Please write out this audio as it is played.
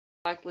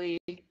likely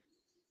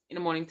in the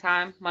morning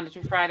time, Monday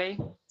through Friday,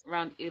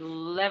 around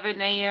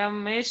 11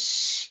 a.m.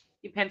 ish.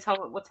 Depends how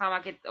what time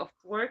I get off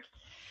work.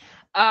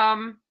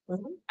 Um,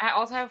 Mhm. I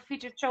also have a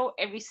featured show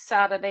every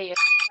Saturday at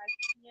 5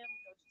 p.m.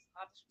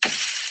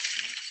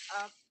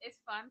 It's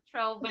fun.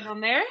 Trell been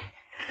on there.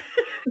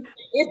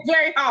 It's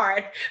very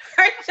hard.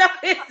 Her show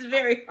is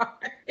very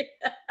hard.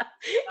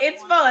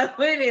 It's fun,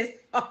 but it is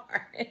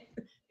hard.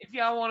 If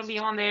y'all want to be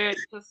on there,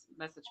 just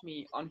message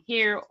me on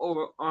here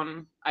or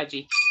on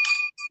IG.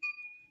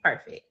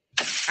 Perfect.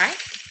 All right.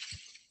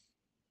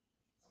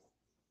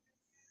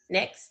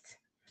 Next.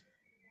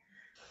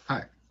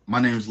 Hi, my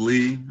name's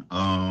Lee.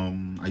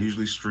 I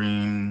usually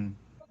stream,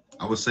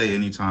 I would say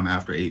anytime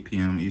after 8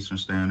 p.m. Eastern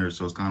Standard,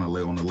 so it's kind of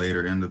late on the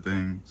later end of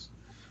things.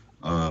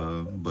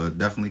 But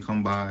definitely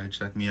come by,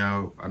 check me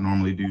out. I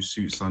normally do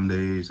Suit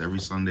Sundays every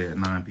Sunday at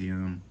 9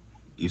 p.m.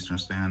 Eastern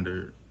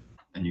Standard,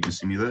 and you can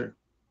see me there.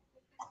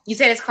 You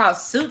said it's called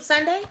Soup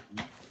Sunday?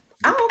 Yep.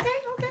 Oh,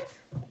 okay, okay.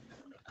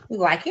 We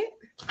like it.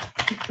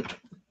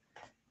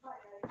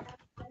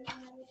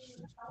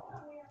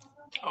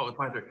 Oh, it's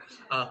my turn.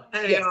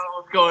 Hey, Yes.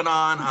 what's going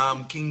on?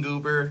 I'm King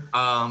Goober.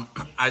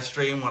 I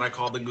stream what I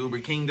call the Goober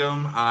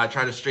Kingdom. I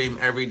try to stream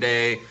every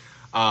day.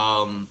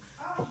 Um,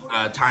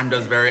 Time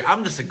does vary.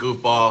 I'm just a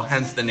goofball,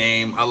 hence the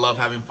name. I love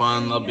having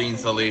fun, love being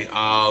silly.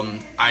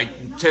 I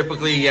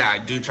typically, yeah, I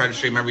do try to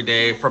stream every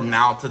day. From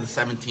now to the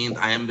 17th,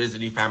 I am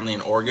visiting family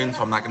in Oregon,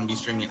 so I'm not going to be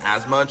streaming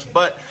as much.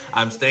 But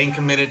I'm staying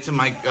committed to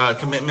my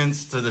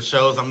commitments to the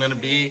shows I'm going to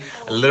be.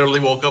 I literally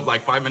woke up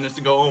like 5 minutes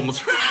ago,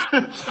 almost.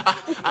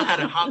 I had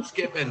a hop,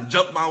 skip, and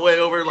jump my way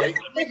over. Like,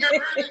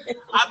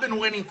 I've been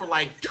waiting for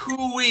like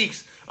 2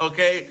 weeks.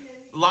 Okay,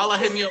 Lala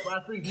hit me up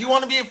last week. Do you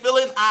want to be a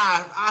fill-in?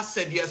 I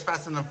said yes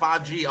faster than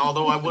 5G,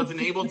 although I wasn't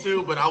able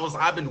to, but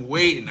I've been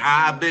waiting.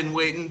 I've been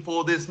waiting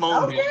for this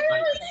moment.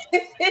 Like,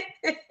 Okay.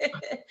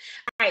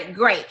 All right,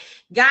 great.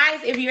 Guys,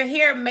 if you're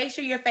here, make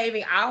sure you're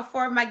favoring all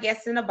four of my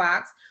guests in the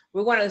box.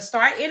 We're going to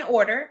start in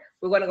order.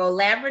 We're going to go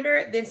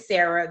Lavender, then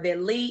Sarah,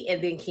 then Lee,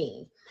 and then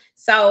King.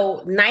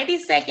 So 90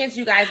 seconds,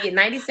 you guys get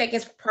 90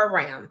 seconds per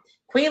round.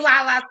 Queen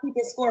Lala's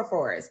keeping score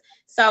for us.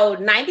 So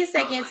 90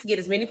 seconds, get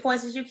as many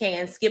points as you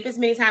can. Skip as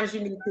many times as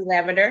you need to,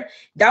 Lavender.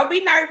 Don't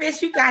be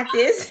nervous. You got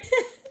this.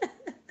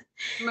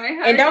 My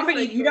And heart don't is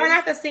forget, like you don't this.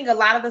 have to sing a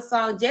lot of the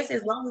song, just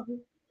as long as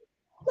you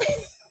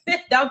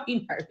don't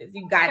be nervous.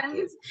 You got Can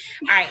this.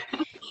 All right.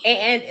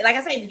 And like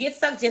I said, if you get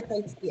stuck, just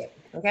say skip.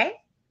 Okay.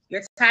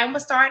 Your time will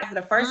start after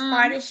the first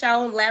part mm, is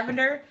shown.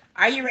 Lavender,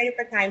 are you ready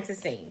for time to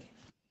sing?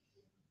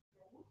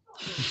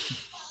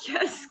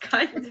 yes,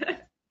 kind of.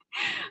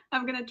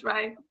 I'm gonna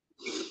try.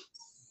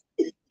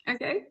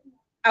 Okay.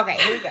 Okay,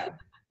 here we go.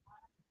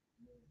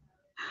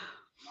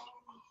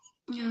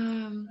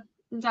 Um,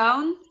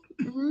 Down.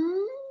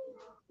 Mm,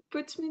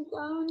 Put me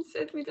down.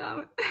 Set me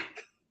down.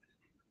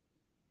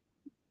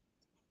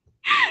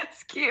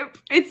 Skip.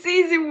 It's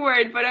easy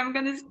word, but I'm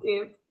gonna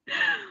skip.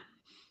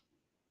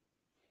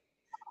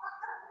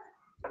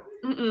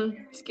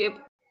 Skip.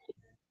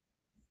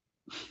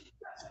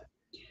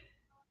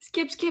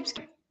 Skip. Skip.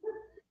 Skip.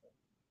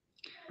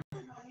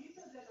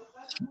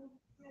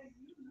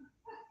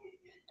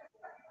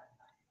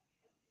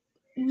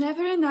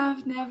 Never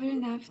enough. Never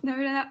enough.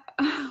 Never enough.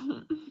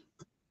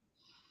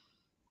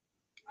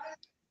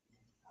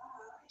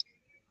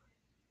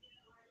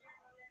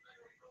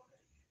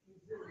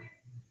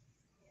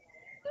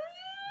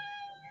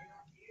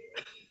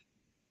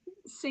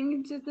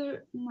 Sing to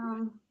the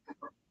no.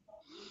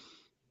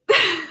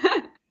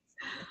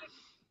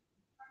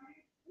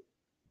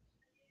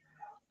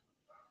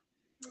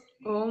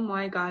 Oh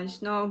my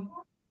gosh,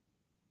 no.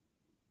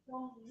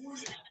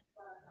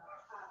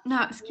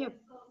 No,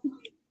 skip.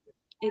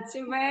 It's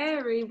a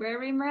very,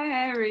 very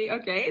merry.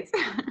 Okay, it's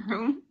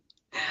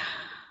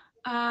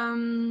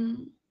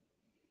um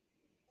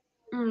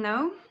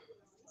no.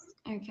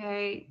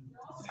 Okay,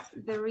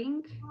 the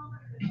ring.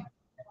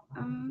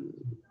 Um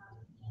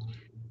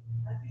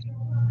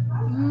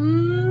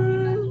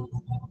mm,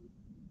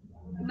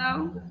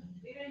 no.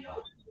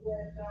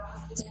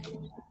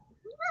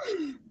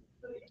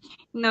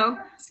 No,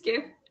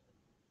 skip.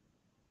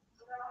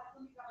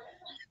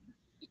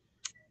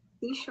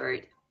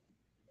 T-shirt.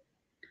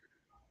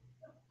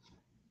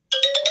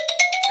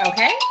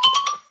 Okay.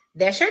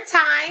 That's your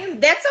time.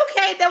 That's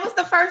okay. That was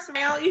the first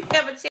round. You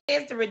have a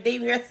chance to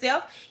redeem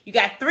yourself. You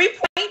got 3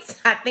 points.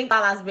 I think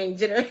Lala's being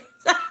generous.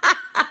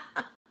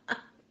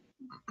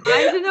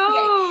 I don't Okay.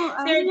 know.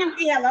 I Sarah, don't give know.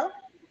 me hello.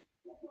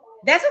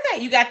 That's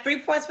okay. You got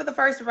 3 points for the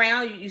first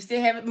round. You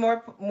still have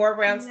more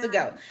rounds to go.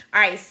 Yeah.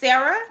 All right,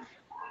 Sarah,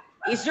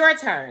 it's your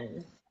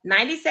turn.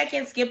 90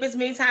 seconds. Skip as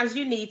many times as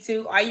you need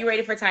to. Are you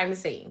ready for time to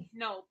sing?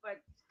 No, but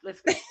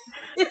let's go.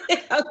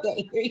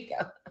 Okay, here you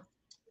go.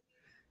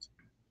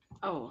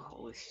 Oh,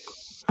 holy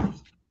shit.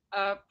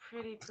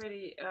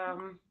 Pretty.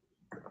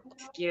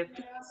 Skip.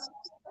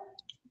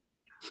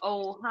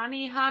 Oh,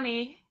 honey,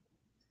 honey.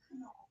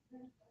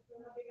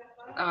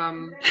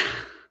 Um,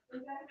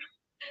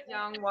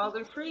 young, wild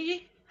and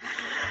free.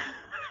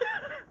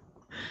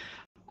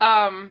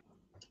 Um,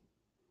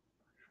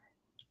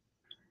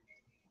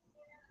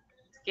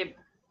 Skip.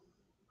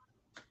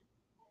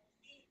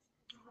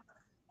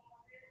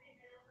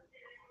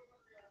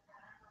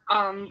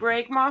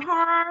 Break my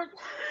heart.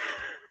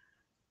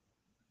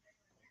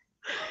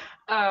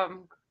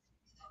 Um,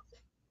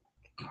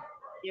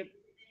 yep.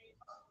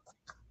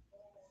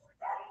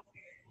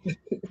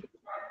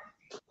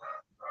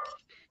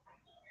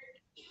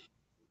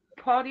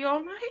 Party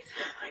all night.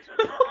 I don't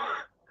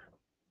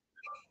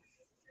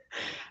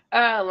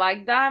know.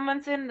 Like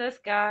diamonds in the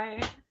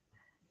sky.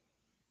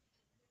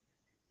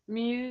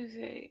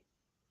 Music.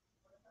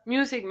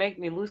 Music make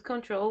me lose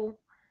control.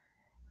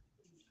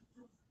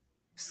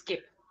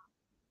 Skip.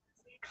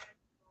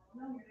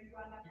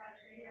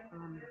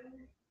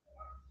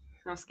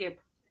 No, skip.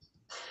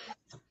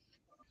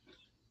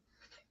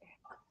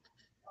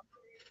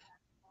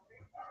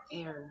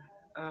 Air.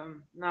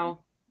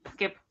 No,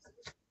 skip.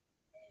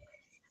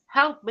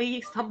 Help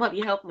me!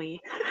 Somebody help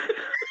me.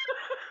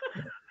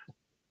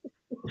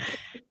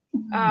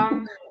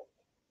 Hold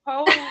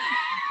my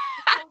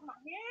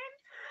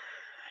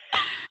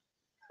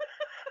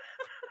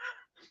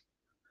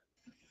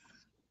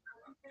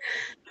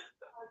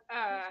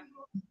hand.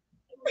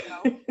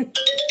 No.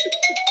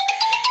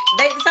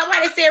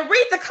 Somebody said,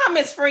 read the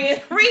comments,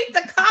 friend. Read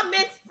the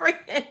comments,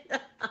 friend.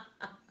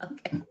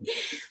 Okay.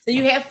 So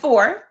you have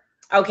 4.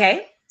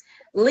 Okay.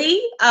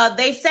 Lee,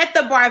 they set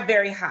the bar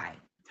very high.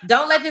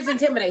 Don't let this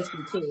intimidate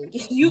you, King.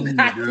 You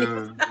got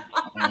this.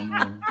 I don't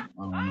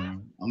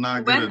know. I'm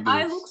not good When at this.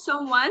 I look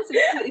someone,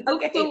 it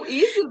looks Okay. so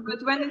easy,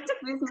 but when it's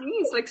with me,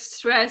 it's like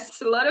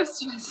stress, a lot of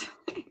stress.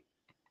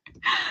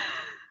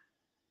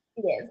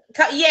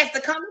 Yes,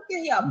 the comments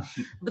can help.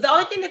 But the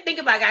only thing to think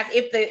about, guys,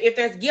 if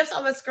there's gifts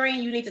on the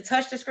screen, you need to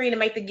touch the screen and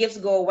make the gifts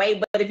go away.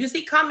 But if you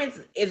see comments,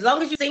 as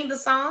long as you sing the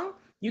song,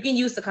 you can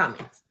use the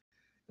comments.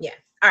 Yeah.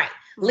 All right.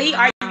 Lee,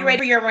 are you ready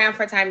for your round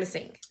for time to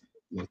sing?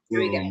 Let's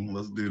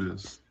do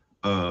this.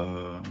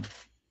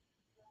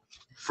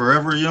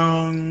 Forever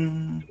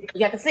Young.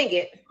 You have to sing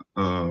it.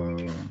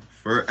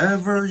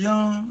 Forever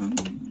Young.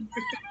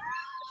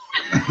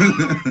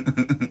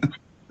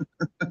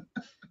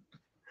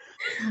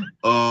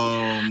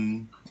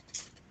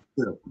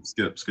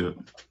 Skip.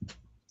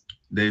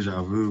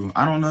 Deja Vu.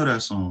 I don't know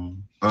that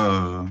song.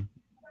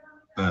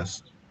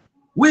 Best.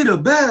 We the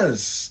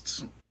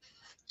best.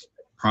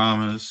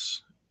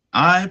 Promise.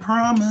 I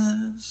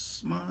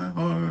promise my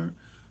heart.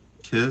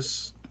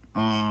 Kiss.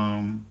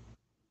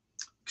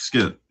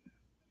 Skip.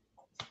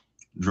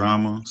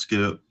 Drama.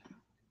 Skip.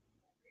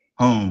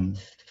 Home.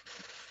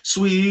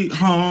 Sweet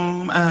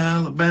Home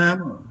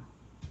Alabama.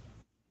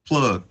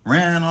 Plug.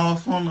 Ran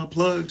off on the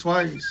plug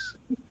twice.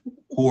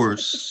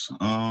 Horse.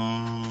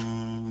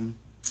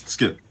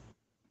 Skip.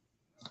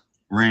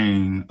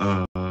 Rain.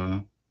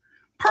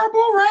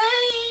 Purple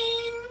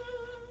Rain.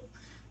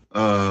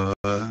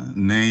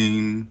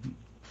 Name.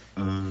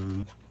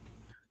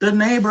 The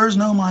neighbors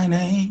know my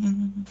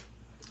name.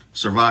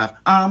 Survive.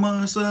 I'm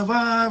a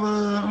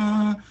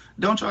survivor.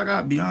 Don't y'all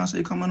got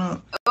Beyonce coming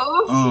up?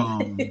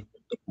 Oh.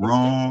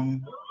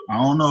 Wrong. I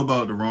don't know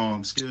about the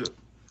wrong. Skip.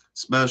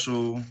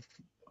 Special.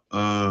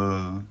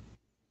 No.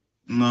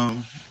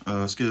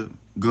 Skip.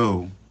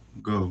 Go.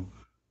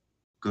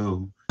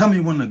 Tell me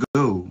when to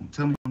go.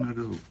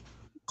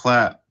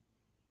 Clap.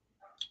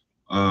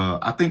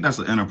 I think that's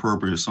an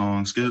inappropriate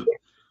song. Skip.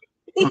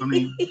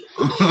 Honey.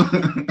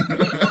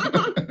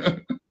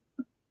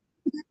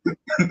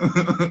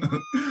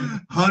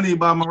 Honey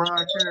by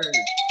Mariah Carey.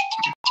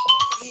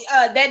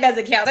 That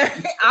doesn't count.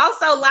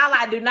 Also,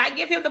 Lala, do not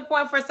give him the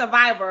point for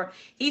Survivor.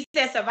 He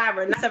said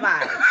Survivor, not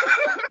Survive.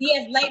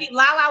 Yes, lady,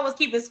 Lala was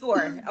keeping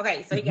score.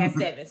 Okay, so he got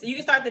 7. So you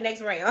can start the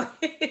next round.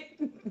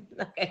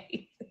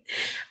 Okay.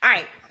 All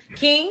right,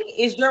 King,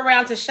 it's your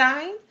round to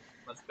shine.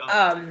 Let's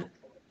go.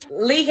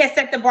 Lee has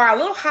set the bar a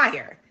little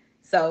higher.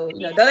 So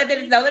don't let that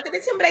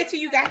intimidate you.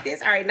 You got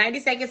this. All right, 90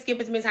 seconds. Skip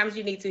as many times as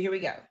you need to. Here we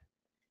go.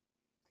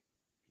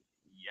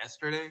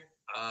 Yesterday,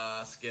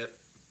 skip.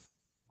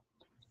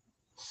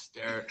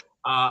 Stare.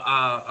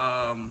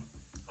 Oh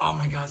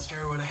my God,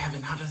 Stairway to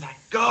Heaven. How does that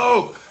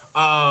go?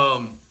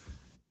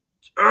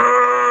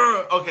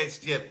 Okay,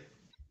 skip.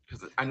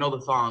 Because I know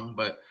the song,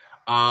 but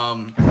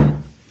man,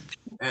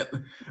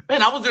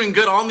 I was doing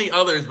good on the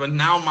others, but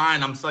now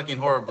mine, I'm sucking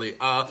horribly.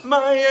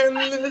 My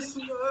endless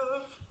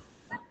love.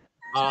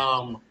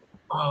 Oh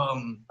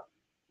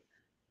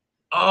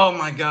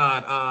my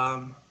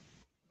God.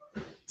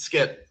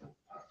 Skip.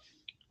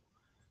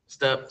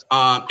 Step.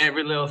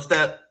 Every little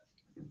step.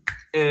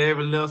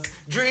 Every little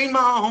dream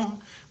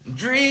on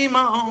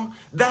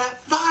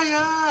that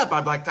fire by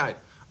Black Tide.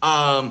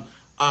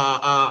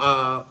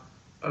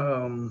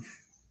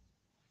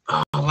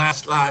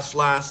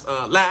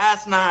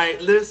 Last night.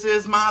 This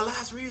is my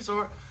last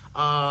resort.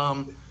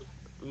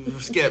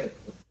 Skip.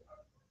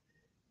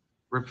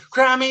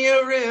 Cry me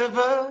a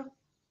river.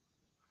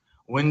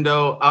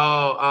 Window.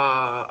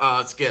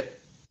 Skip.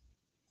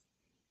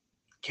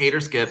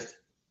 Cater. Skip.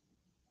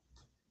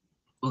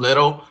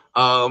 Little.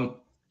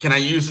 Can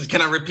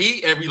I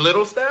repeat every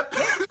little step?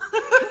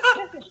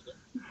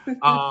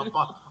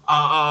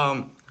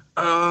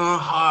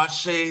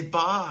 Heart-shaped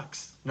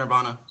box.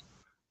 Nirvana.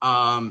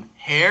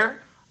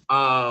 Hair.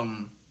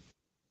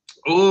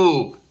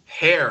 Ooh,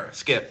 hair.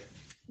 Skip.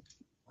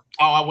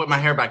 Oh, I whip my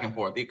hair back and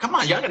forth. Come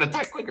on, y'all gotta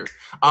type quicker.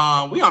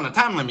 We on the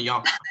time limit,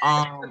 y'all.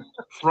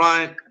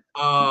 Front.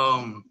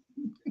 Come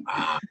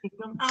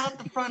out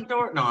the front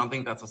door. No, I don't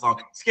think that's a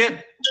song.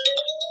 Skip.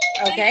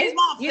 Okay.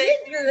 You did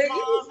good.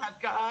 I've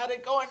got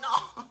it going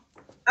on.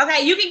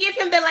 Okay, you can give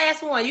him the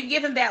last one. You can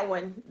give him that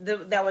one.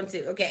 That one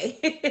too.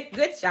 Okay.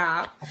 Good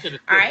job.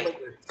 All right.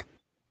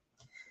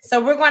 So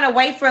we're going to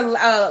wait for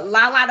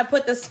Lala to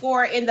put the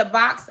score in the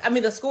box. I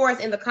mean, the scores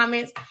in the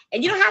comments.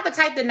 And you don't have to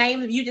type the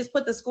names. You just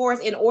put the scores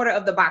in order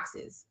of the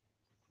boxes.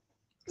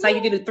 So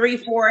you can do 3,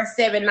 4,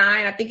 7,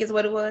 9. I think is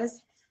what it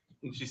was. I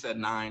think she said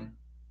 9.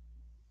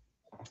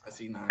 I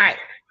see 9. All right.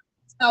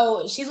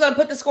 So she's going to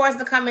put the scores in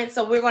the comments.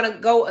 So we're going to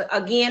go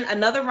again,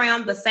 another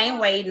round the same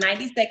way,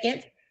 90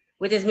 seconds,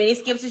 with as many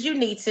skips as you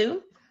need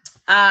to.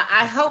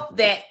 I hope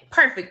that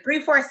perfect.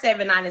 3, 4,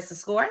 7, 9 is the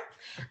score.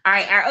 All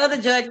right. Our other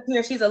judge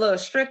here, she's a little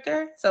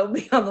stricter. So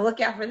be on the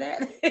lookout for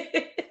that.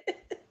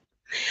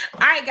 All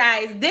right,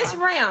 guys. This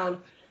round,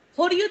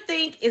 who do you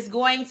think is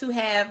going to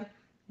have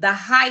the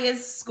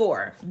highest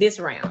score this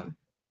round?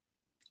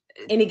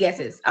 Any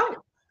guesses? Oh.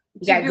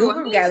 We got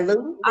Goober, we got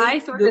Lou. I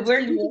thought Goober,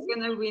 that he was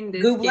gonna win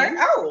this Goober. game.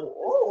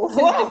 Oh,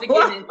 Since the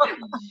beginning.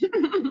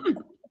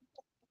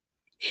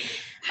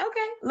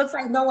 Okay, looks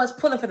like no one's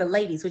pulling for the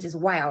ladies, which is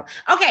wild.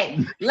 Okay,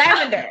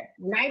 Lavender,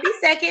 90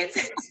 seconds.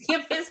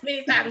 Skip as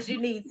many times as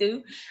you need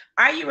to.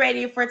 Are you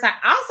ready for time?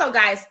 Also,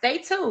 guys, stay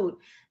tuned.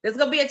 There's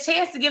gonna be a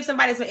chance to give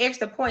somebody some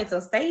extra points,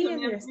 so stay in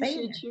here, stay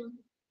in here.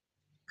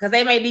 Because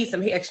they may need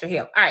some extra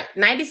help. All right,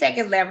 90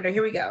 seconds, Lavender.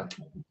 Here we go.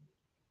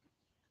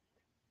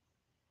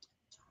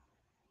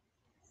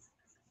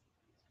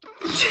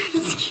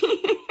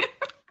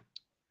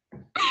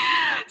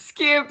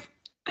 Skip.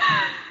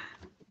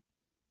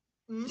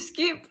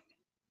 Skip.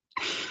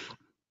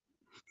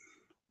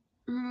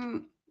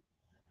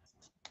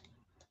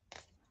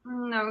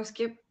 No,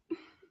 skip.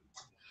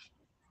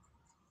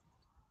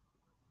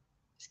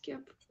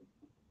 Skip.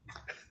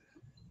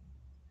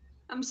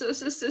 I'm so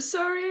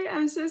sorry.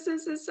 I'm so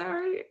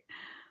sorry.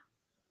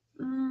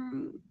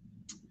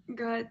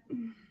 God.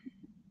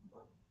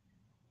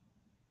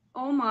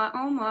 Oh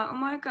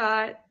my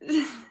God.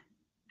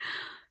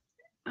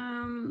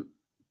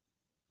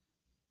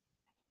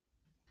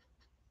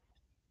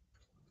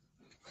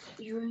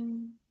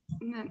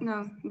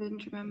 No,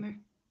 didn't remember.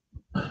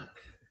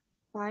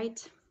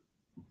 Right.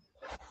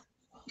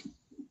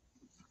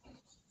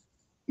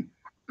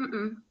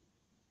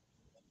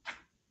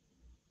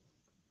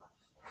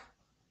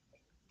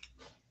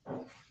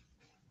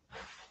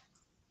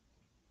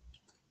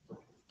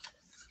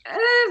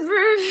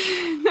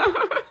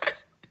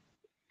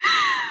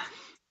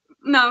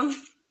 No.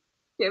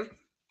 Skip.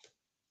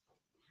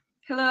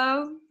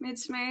 Hello,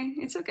 it's me.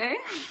 It's okay.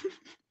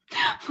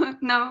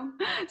 No,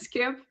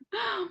 skip.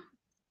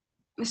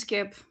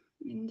 Skip.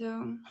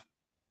 And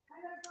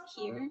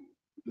here.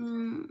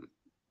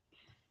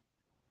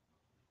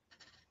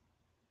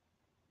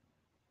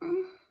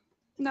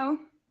 No.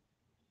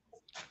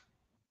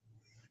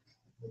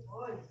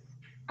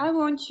 I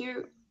want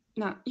you.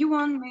 No, you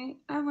want me.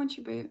 I want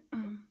you, babe.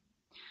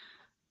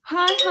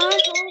 Hi.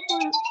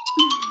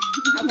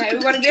 Okay,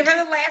 we're gonna give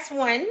her the last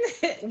one.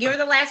 Give her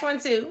the last one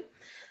too.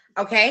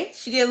 Okay,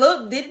 she did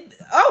look.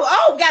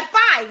 Oh, got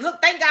 5.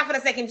 Look, thank God for the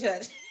second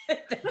judge.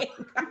 Okay.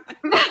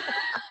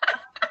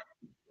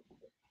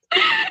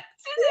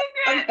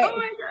 Okay. Oh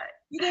my God.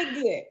 You did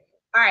good.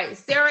 All right,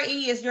 Sarah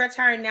E, it's your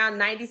turn now.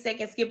 90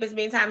 seconds. Skip as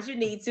many times as you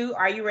need to.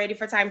 Are you ready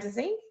for time to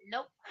sing?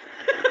 Nope.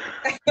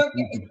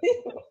 Okay.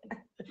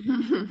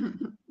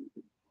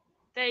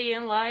 Stay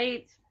in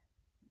light.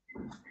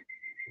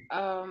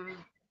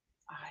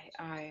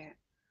 I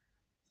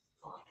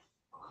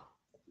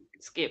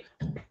skip.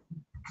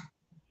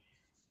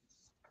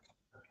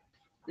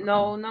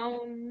 No.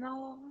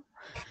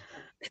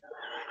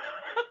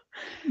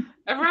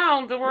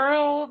 Around the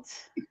world.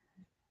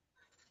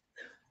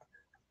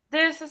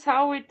 This is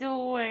how we're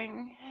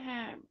doing.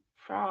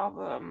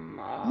 Problem.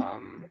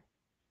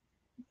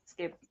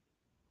 Skip.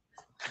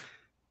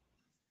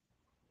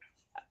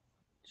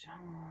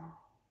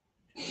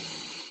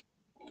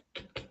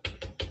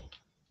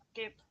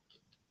 Skip.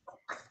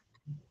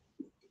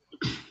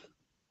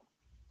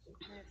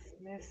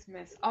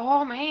 Miss.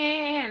 Oh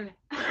man.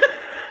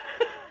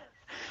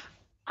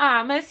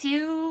 I miss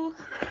you.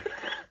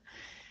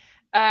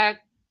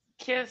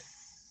 Kiss.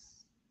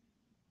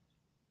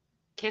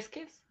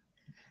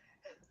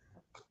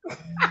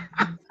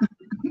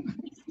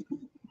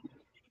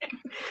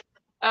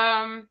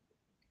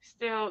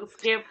 Still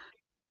skip.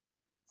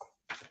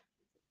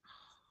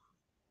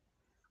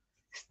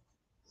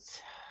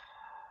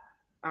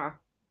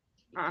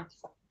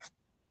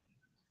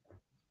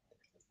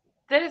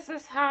 This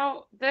is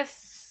how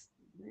this.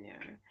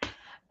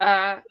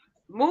 Yeah.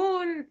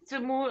 Moon to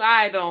moon.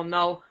 I don't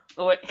know.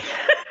 Wait.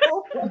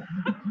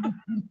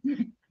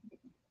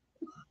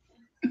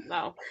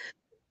 No.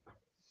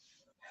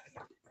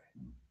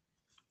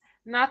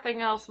 Nothing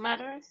else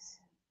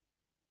matters.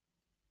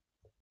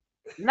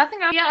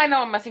 Nothing else. Yeah, I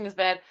know my singing's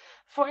bad.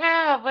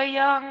 Forever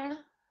young.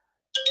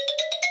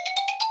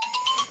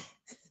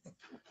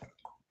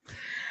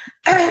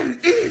 I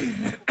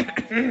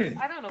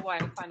don't know why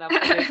I find out.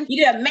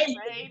 You did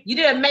amazing. You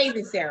did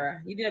amazing,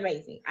 Sarah. You did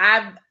amazing.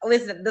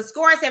 Listen. The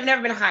scores have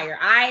never been higher.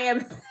 I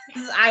am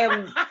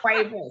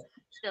quite impressed.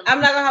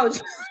 I'm not gonna hold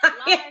you.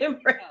 I am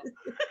impressed.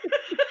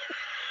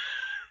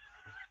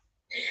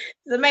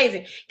 It's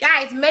amazing.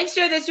 Guys, make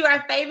sure that you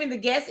are favoring the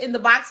guests in the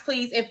box,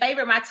 please, and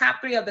favorite my top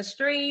 3 of the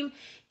stream.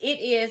 It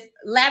is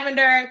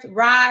Lavender,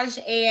 Raj,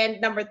 and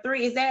number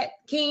 3. Is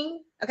that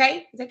King?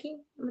 Okay. Is that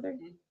King? Number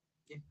 3?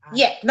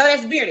 Yeah. No,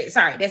 that's Bearded.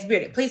 Sorry, that's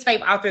Bearded. Please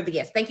favor all 3 of the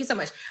guests. Thank you so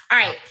much. All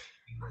right.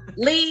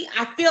 Lee,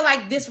 I feel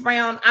like this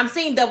round, I'm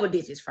seeing double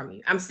digits from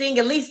you. I'm seeing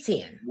at least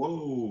 10.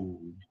 Whoa.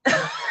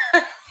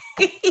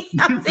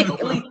 I'm seeing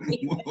at least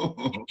 10.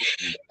 Whoa.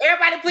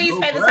 Everybody, please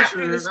No favor the top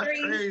 3 of the pressure. That's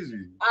stream.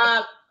 crazy.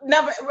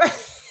 Number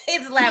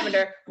it's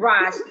Lavender,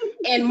 Raj,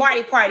 and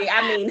Marty Party.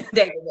 I mean,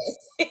 David.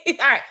 All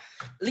right,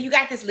 you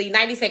got this, Lee.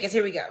 90 seconds.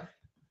 Here we go.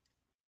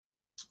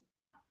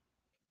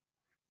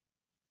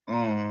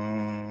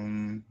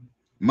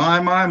 My.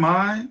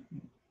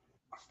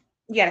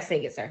 You gotta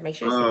sing it, sir. Make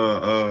sure.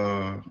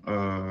 You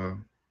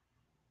sing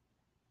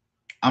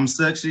I'm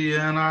sexy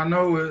and I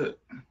know it.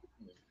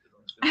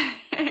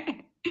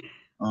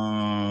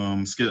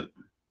 Skip.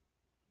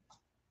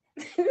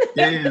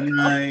 Day and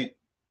night.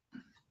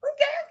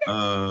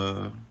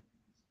 Okay.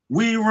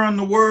 We Run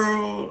the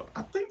World.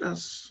 I think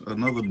that's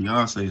another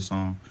Beyonce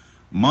song.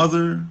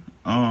 Mother.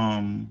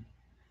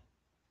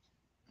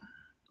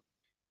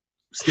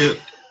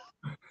 Skip.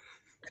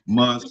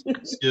 Must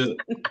skip.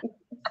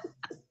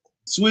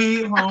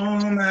 Sweet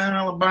Home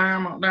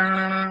Alabama.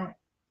 Down.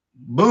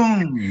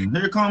 Boom.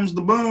 Here comes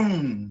the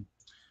boom.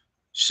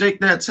 Shake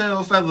that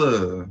tail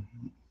feather.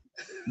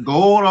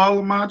 Gold all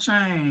of my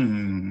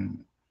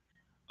chain.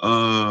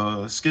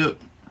 Skip.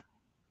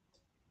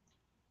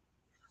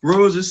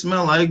 Roses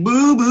smell like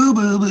boo boo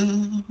boo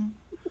boo.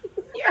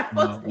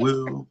 Yeah.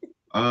 Will.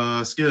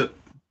 Skip.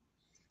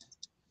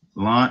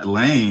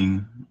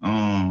 Lane.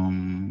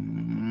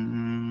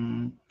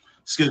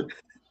 Skip.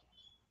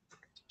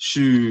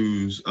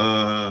 Shoes.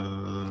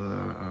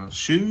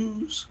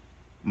 Shoes.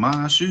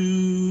 My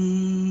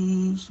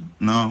shoes.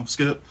 No.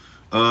 Skip.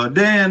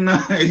 Day and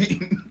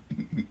night.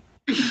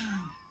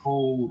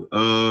 Hold.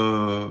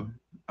 Oh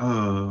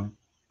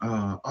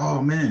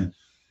man.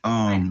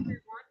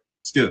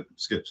 Skip.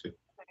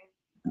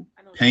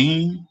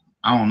 Pain.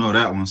 I don't know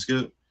that one.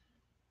 Skip.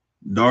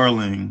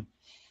 Darling.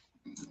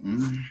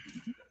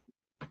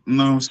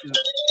 No. Skip.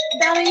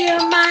 Darling,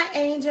 you're my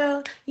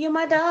angel. You're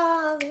my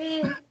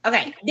darling.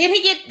 Okay. Did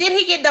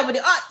he get double?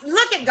 Oh,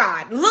 look at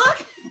God.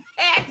 Look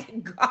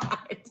at God.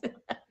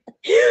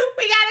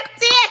 We got a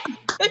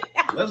 10.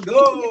 Let's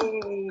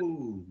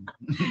go.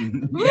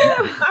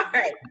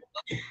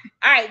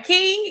 All right,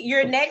 King,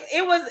 you're next.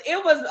 It was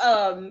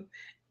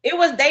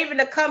David in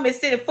the comments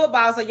sitting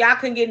football, so y'all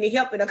couldn't get any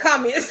help in the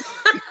comments.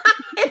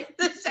 It's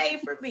the shame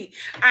for me.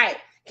 All right,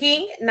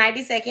 King,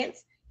 90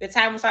 seconds. The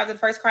time will start when the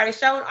first card is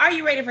shown. Are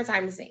you ready for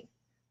time to sing?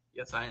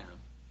 Yes, I am.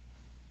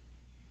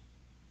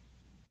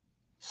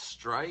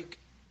 Strike.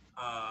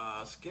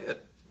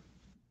 Skip.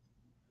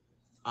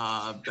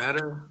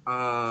 Better.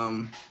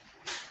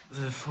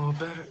 For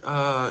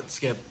better.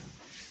 Skip.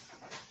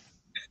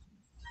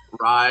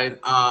 Ride.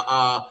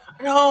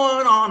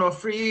 Going on a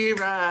free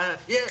ride.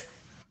 Yeah.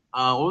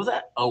 What was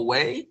that?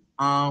 Away.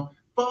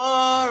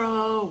 Far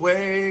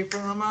away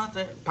from my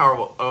thing.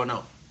 Power. Oh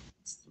no.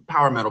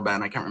 Power metal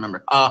band. I can't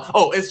remember.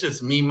 Oh, it's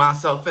just me,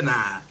 myself, and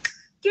I.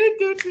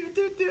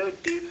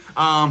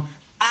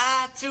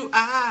 Eye to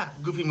eye.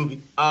 Goofy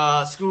movie.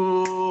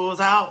 School's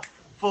out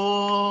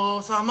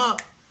for summer.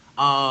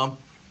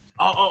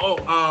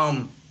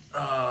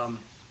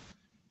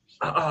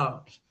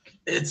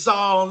 It's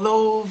all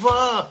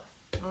over.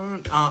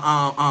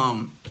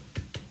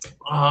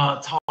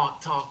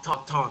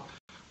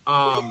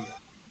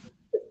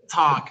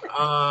 Talk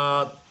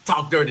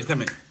dirty to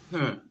me.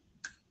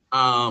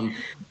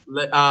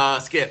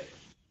 Skip.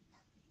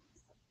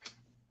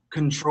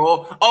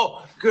 Control.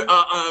 Oh,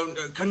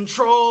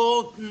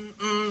 control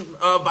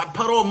by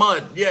Puddle of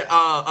Mud. Yeah.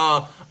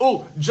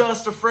 Oh,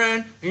 just a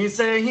friend. You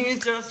say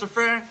he's just a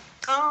friend.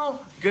 Oh,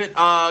 good.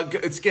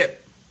 Good.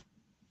 Skip.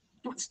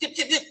 Skip.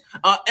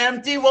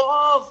 Empty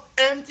walls.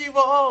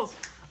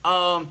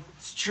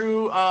 It's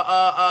true.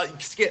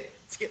 Skip.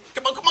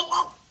 Come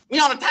on. We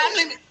on a time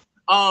limit.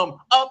 Up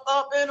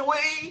and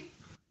away.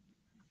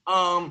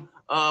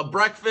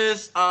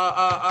 Breakfast.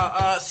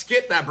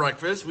 Skip that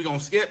breakfast. We gonna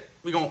skip.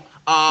 We gonna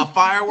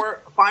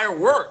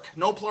firework.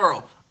 No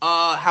plural.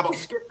 How about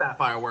skip that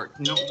firework?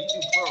 No, we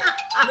do plural.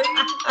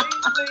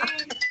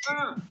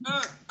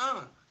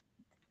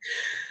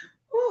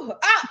 Ooh,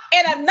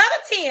 and another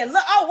 10.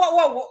 Look,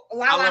 whoa.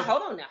 Lala,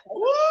 hold on now.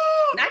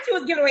 Not you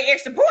was giving away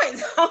extra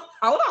points.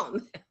 Hold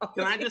on.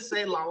 Can I just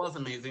say Lala's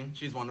amazing?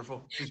 She's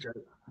wonderful. She's great.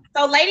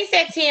 So Lady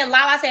said 10,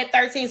 Lala said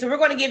 13. So we're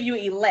going to give you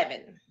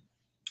 11.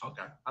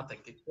 Okay, I'll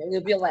take it.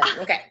 It'll be 11.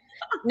 Okay.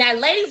 Now,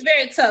 ladies,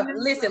 very tough.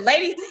 Listen,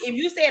 ladies, if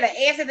you said an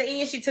S at the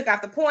end, she took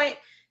out the point.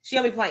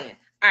 She'll be playing.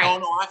 All right. Oh,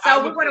 no,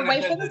 So we're going to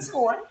wait for the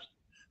score.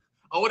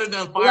 I would have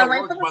done We're gonna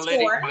wait Fireworks for the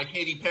score. by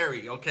Katy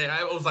Perry. Okay,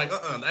 I was like,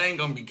 that ain't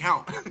gonna be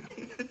count.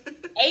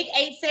 8,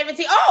 8,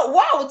 17. Oh,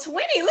 whoa,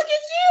 20. Look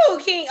at you,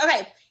 King.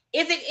 Okay.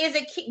 Is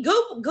it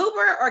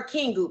Goober or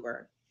King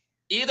Goober?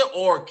 Either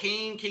or,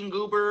 King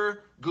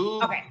Goober,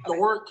 Goob, Okay.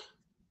 Dork,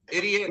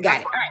 Idiot.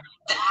 Got it. All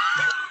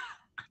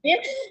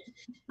right.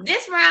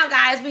 This round,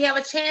 guys, we have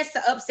a chance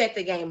to upset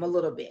the game a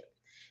little bit.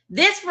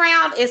 This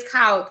round is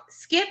called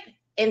Skip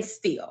and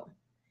Steal.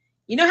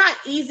 You know how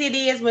easy it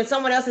is when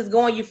someone else is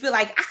going, you feel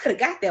like I could have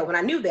got that one.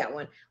 I knew that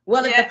one.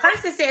 Well, if the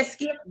person says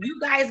skip,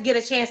 you guys get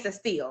a chance to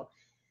steal.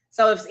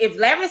 So if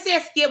Lavender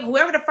says skip,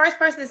 whoever the first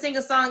person to sing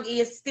a song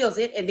is steals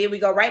it, and then we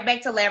go right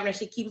back to Lavender.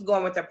 She keeps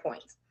going with her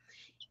points.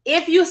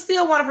 If you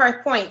steal one of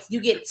her points,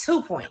 you get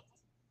 2 points.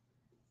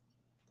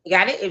 You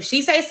got it? If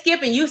she says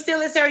skip and you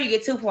steal it, Sarah, you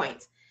get 2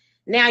 points.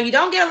 Now, you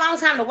don't get a long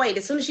time to wait.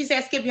 As soon as she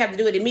says skip, you have to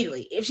do it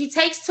immediately. If she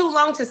takes too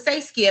long to say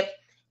skip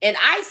and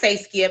I say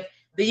skip,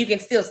 then you can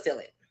still steal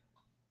it.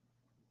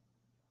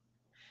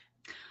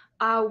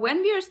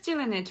 When we are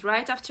stealing it,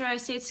 right after I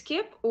say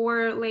skip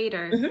or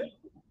later? Mm-hmm.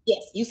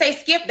 Yes, you say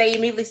skip, they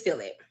immediately steal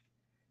it.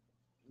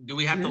 Do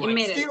we have to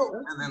like steal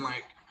and then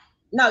like?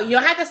 No, you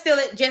don't have to steal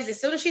it. Just as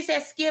soon as she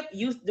says skip,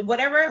 you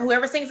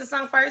whoever sings the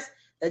song first,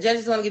 the judge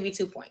is going to give you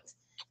 2 points,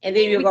 and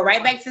then you go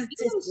right back to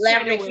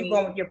Lavender and keep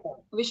going with your point.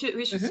 We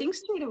should sing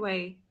straight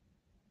away.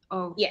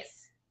 Oh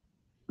yes.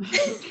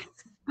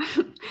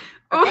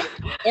 Oh. Okay.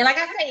 And like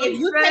I say, if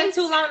you take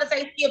too long to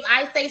say skip,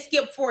 I say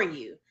skip for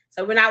you.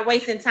 So we're not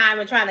wasting time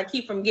and trying to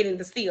keep from getting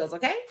the steals,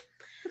 okay?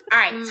 All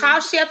right, Tall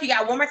Chef, you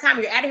got one more time.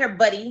 You're out of here,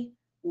 buddy.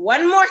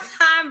 One more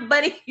time,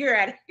 buddy. You're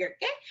out of here,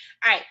 okay?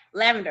 All right,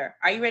 Lavender,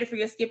 are you ready for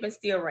your skip and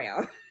steal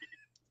round?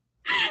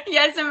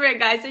 Yes, I'm ready,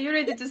 guys. Are you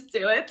ready to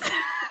steal it?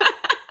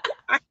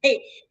 All right,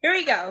 here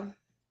we go.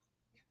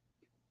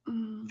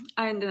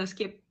 I'm gonna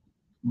skip.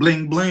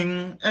 Bling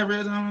bling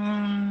every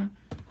time.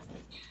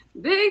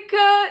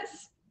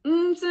 Because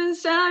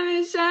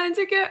sunshine shine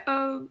to get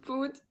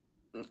put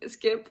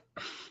skip.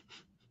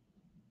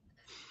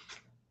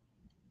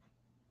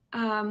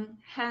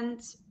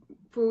 Hands,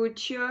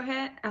 put your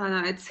head. Oh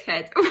no, it's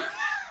head.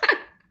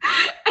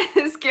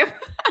 Skip.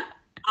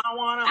 I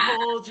wanna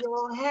hold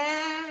your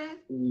hand.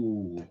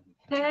 Ooh.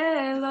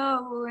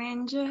 Hello,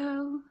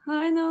 angel.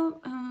 I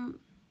know.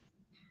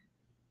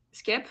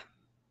 Skip.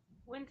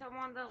 Winter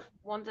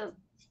Wonder.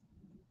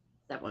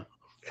 That one.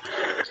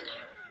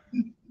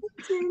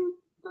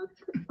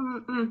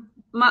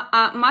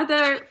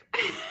 Mother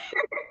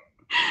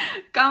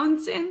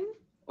counting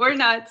or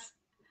not?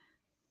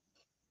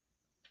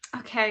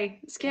 Okay,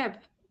 skip.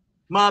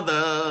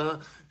 Mother,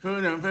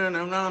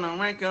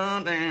 wake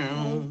on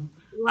down.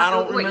 I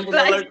don't remember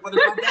the lyrics, but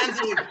it's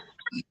dancing.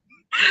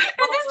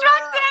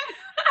 Distracted.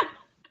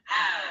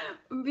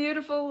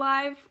 Beautiful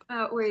life.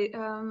 Wait.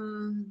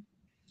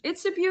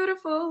 It's a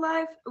beautiful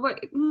life.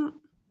 Wait.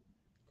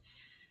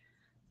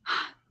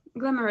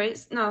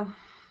 Glamorous. No.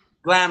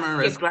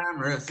 Glamorous,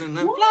 glamorous, and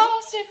then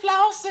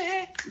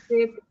flossy.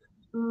 Skip.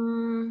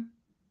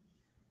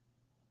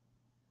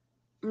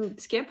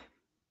 Skip.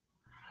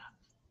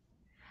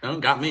 Oh,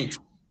 got me.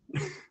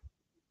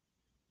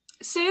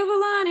 Silver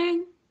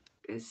lining.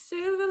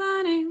 Silver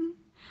lining.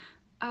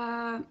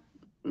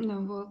 No,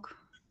 walk.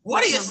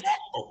 What do you say?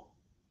 Oh,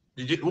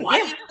 did you? Why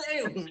did you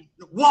say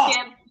walk?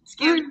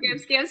 Skip.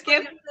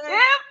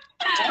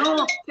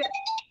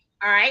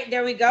 All right,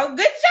 there we go.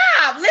 Good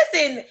job.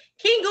 Listen,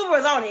 King Goober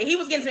was on it. He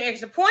was getting some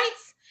extra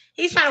points.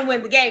 He's trying to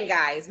win the game,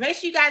 guys. Make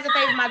sure you guys are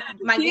favor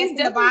my guest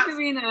in the box.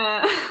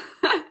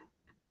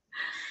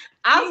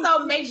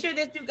 Also, make sure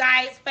that you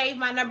guys favor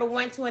my number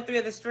 1, 2, and 3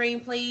 of the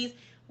stream, please.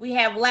 We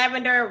have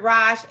Lavender,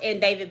 Raj,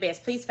 and David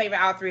Best. Please favor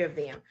all 3 of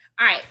them.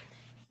 All right.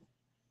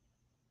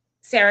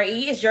 Sarah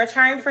E., it's your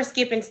turn for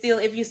skip and steal.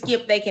 If you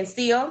skip, they can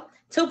steal.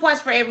 2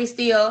 points for every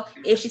steal.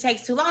 If she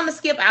takes too long to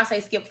skip, I'll say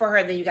skip for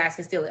her, then you guys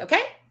can steal it,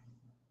 okay?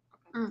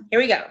 Here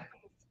we go.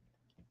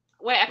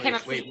 Wait, I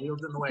cannot Wait, see.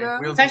 wheels in the way. Girl.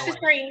 Wheels Touch in the the way.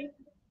 screen.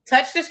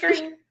 Touch the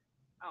screen.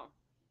 Oh.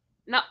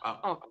 No.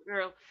 Oh,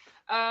 girl.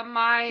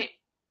 My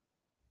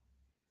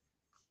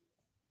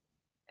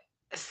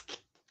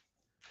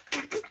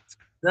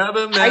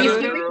Never met Are you a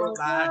skipping? girl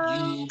like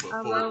you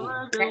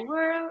Over before. the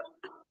world.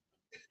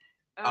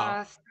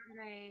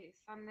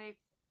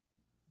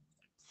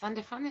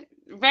 Sunday funny.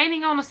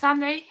 Raining on a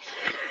Sunday.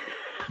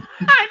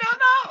 I don't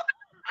know.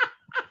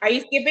 Are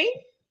you skipping?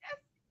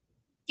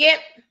 Skip.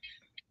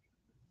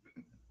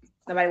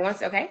 Nobody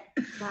wants, okay.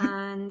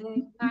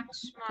 Sunday.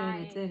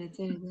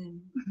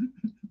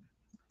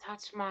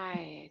 Touch.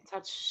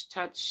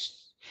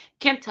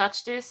 Can't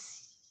touch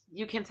this.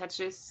 You can touch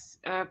this.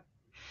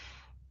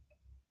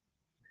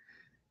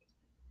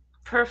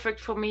 Perfect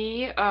for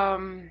me.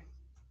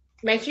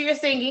 Make sure you're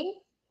singing.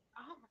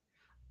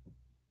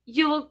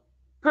 You look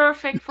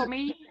perfect for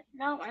me.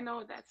 No, I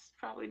know that's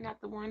probably not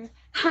the one.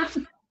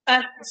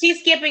 She's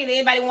skipping. Did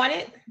anybody want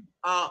it?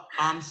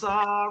 I'm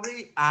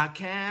sorry, I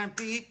can't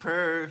be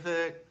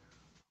perfect.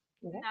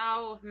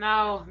 No.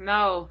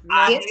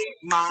 I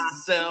hate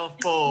myself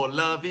for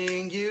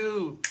loving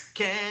you.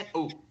 Can't.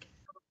 Oh.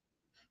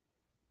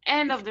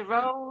 End of the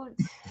road.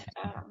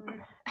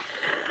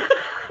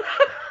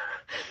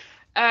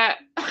 Uh,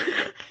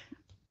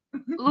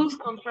 lose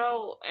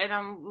control, and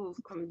I'm lose.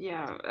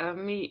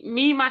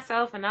 Me,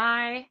 myself, and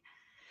I.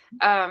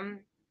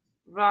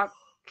 Rock.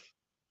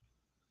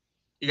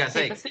 You gotta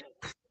say. paper, scissors.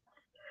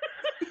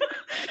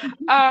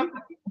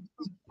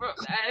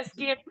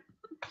 Skip.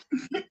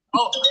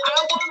 Oh,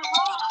 I wanna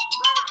rock.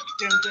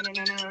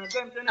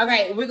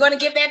 Okay, we're gonna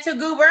give that to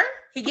Goober.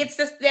 He gets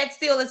that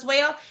still as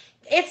well.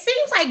 It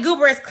seems like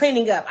Goober is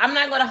cleaning up. I'm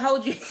not gonna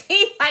hold you. It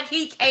seems like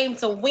he came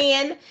to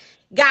win,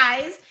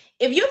 guys.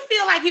 If you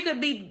feel like you could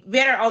be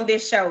better on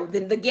this show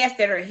than the guests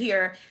that are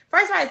here,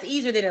 first of all, it's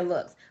easier than it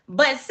looks.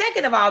 But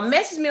second of all,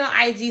 message me on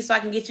IG so I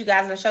can get you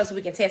guys on the show so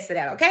we can test it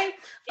out. Okay.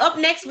 Up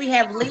next, we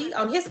have Lee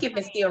on his skip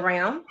and steal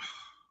round.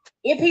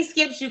 If he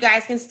skips, you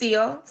guys can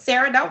steal.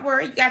 Sarah, don't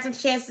worry. You got some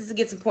chances to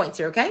get some points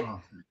here, okay?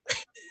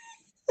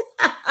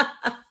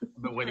 I've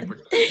been waiting for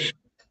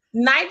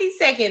 90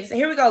 seconds.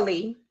 Here we go,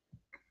 Lee.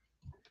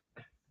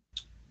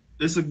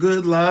 It's a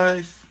good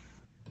life.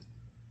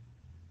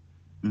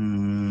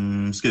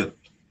 Skip.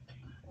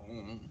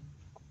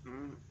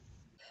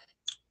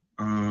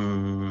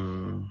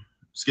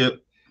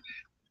 Skip.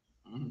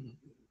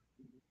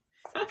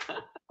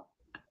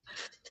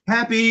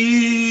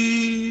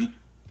 Happy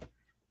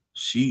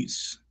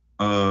sheets.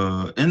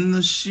 In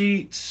the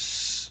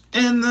sheets.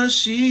 In the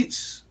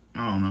sheets.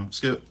 I don't know.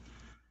 Skip.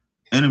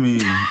 Enemy.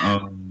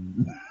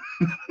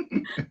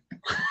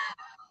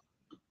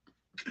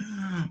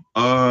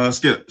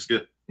 Skip.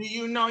 Do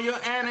you know your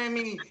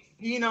enemy?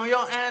 You know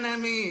your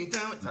enemy.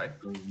 Sorry.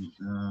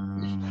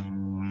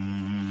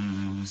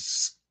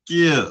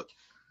 Skip.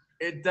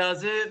 It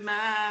doesn't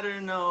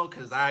matter, no,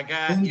 because I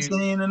got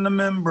Insane in the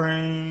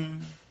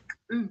membrane.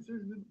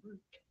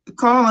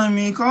 Calling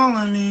me.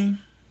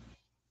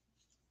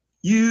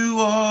 You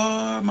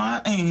are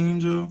my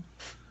angel.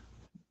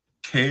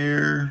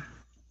 Care.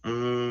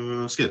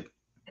 Skip.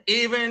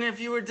 Even if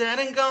you were dead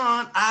and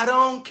gone, I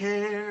don't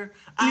care.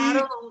 I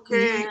don't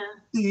care.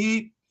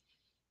 Deep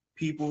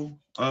people.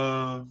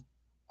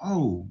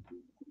 Oh,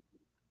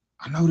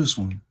 I know this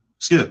one.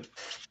 Skip.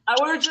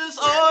 We're just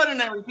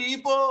ordinary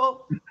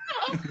people.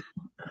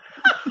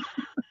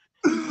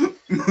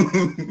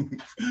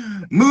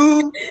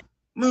 Move.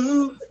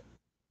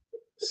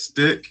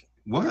 Stick.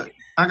 What?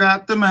 I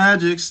got the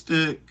magic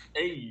stick.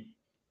 Hey.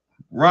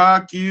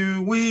 Rock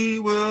you, we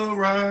will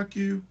rock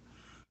you.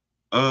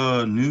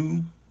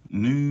 New.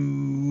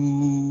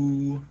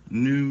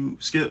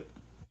 Skip.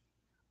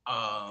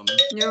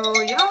 New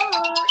York.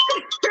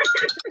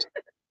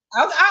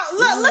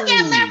 Look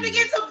at Lavender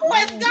get some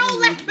points. Go,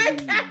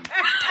 Lavender.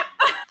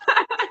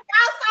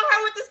 Y'all saw her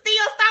with the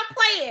steal. Stop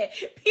playing.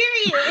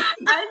 Period.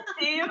 I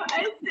see. You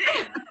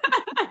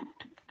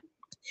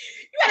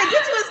gotta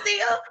get you a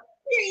steal.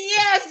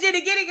 Yes,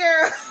 Jenny, get it,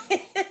 girl.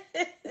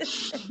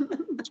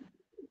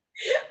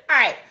 All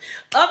right.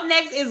 Up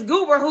next is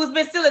Goober, who's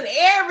been stealing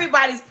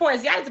everybody's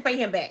points. Y'all need to pay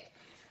him back.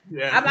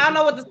 Yeah. I don't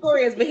know what the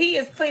story is, but he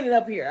is cleaning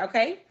up here.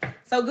 Okay.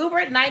 So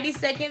Goober, 90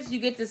 seconds. You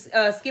get to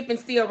skip and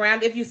steal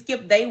round. If you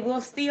skip, they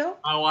will steal.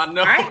 Oh, I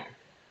know. All right.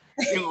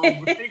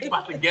 Think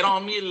about to get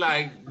on me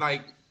like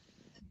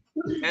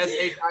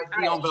SHIT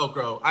on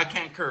Velcro. I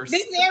can't curse.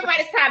 This is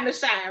everybody's time to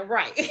shine.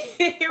 Right.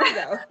 Here we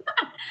go.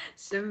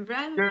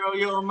 Sombrero. Girl,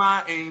 you're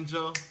my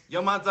angel.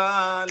 You're my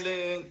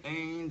darling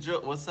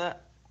angel. What's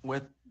that?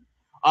 With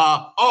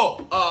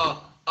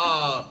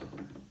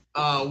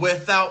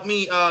without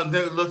me,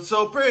 they look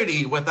so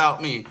pretty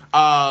without me.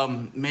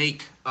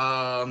 Make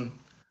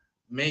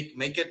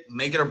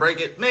it or break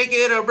it. Make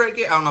it or break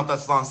it. I don't know if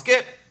that's a song.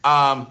 Skip.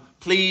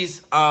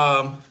 Please.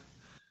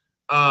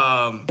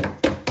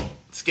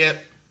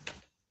 Skip.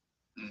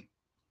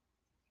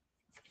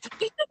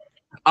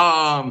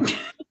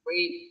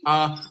 Wait.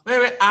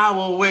 Maybe I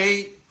will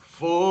wait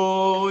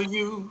for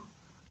you.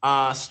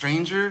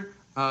 Stranger.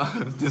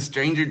 The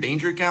stranger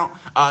danger count.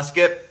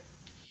 Skip.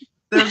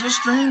 There's a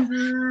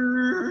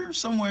stranger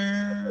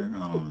somewhere.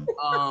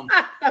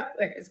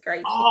 It's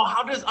crazy. Oh,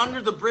 how does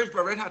Under the Bridge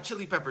by Red Hot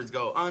Chili Peppers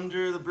go?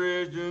 Under the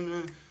bridge.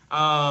 100.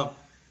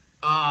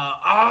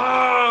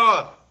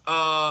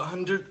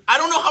 I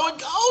don't know how it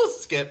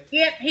goes. Skip.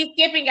 Yep, he's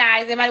skipping,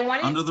 guys. Anybody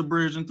want it? Under the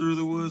bridge and through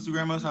the woods to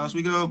grandma's house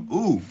we go.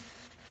 Ooh.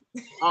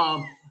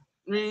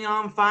 Me,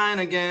 I'm fine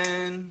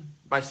again.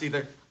 By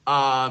Seether.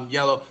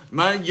 Yellow.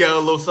 My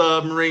yellow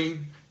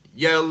submarine.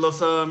 Yellow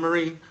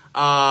submarine.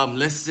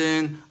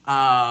 Listen.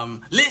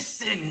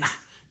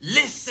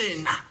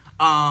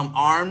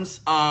 Arms.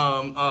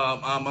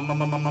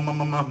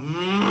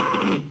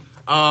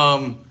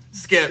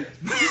 Skip.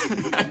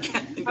 I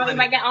can't think of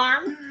Like an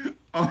arm?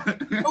 Oh,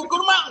 go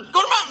to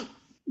mountain.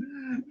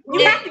 You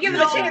have to give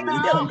him a chance to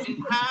steal it.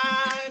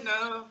 I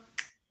know.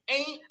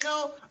 ain't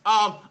no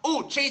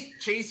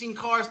chasing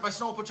cars by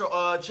Snow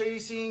Patrol.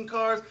 Chasing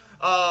cars.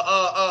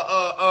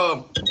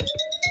 Oh,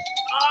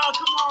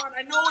 come on,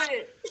 I know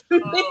it.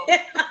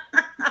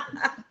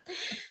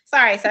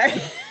 Sorry.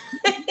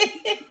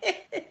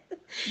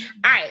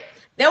 All right.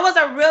 That was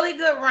a really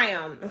good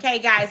round. Okay,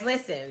 guys,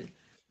 listen.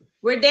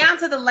 We're down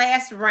to the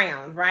last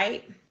round,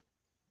 right?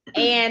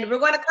 And we're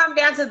going to come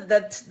down to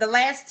the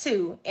last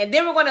two, and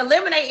then we're going to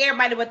eliminate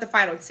everybody with the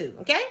final two.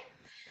 Okay.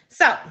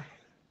 So,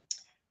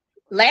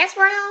 last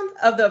round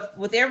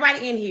with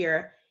everybody in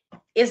here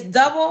is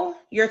double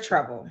your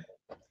trouble.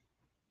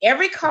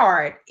 Every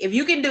card, if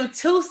you can do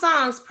 2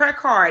 songs per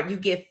card, you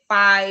get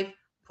 5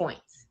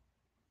 points.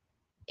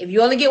 If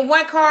you only get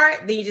 1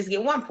 card, then you just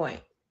get 1 point.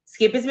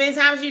 Skip as many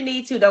times as you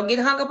need to. Don't get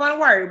hung up on a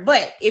word.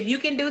 But if you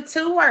can do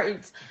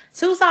 2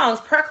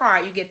 songs per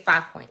card, you get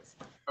 5 points.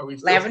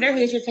 Lavender,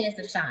 here's your chance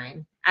to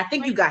shine. I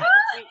think you got it.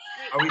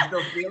 Are we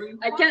still stealing?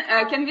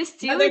 Can we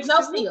steal? No, there's no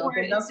too, steal. or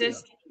There's no it's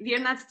just we are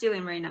not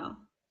stealing right now.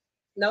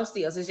 No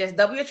steals. It's just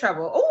double your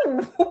trouble.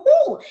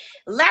 Ooh.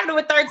 Lavender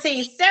with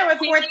 13, Sarah with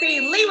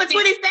 14, Lee with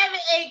 27,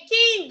 and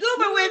King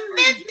Goober with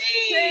 15.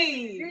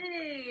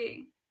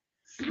 Hey.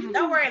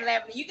 Don't worry,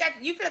 Lavender.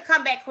 You feel the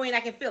comeback queen. I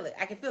can feel it.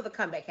 I can feel the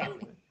comeback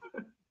happening.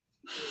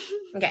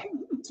 Okay.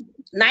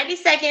 90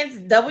 seconds,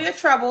 double your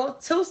trouble,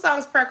 2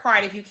 songs per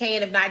card if you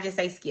can. If not, just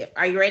say skip.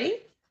 Are you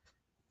ready?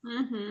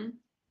 Mm-hmm.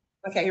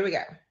 Okay, here we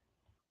go.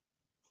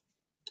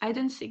 I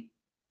don't see.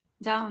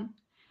 Down.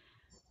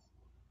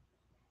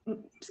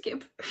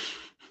 Skip.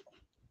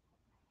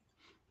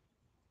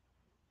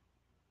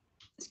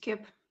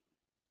 Skip.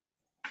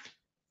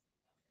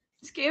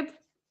 Skip.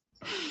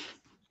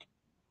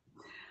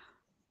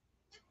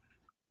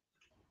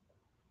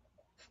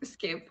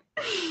 Skip.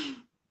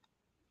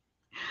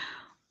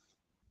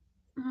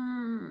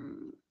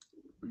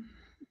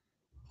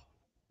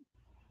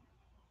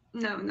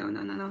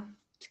 No.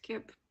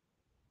 Skip.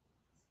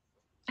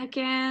 I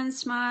can't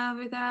smile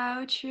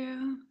without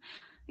you.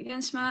 I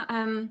can't smile.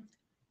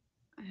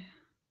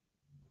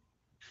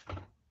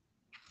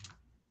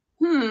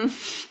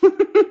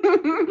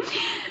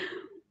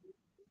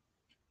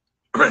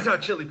 Red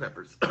Hot Chili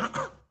Peppers.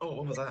 Oh,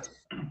 what was that?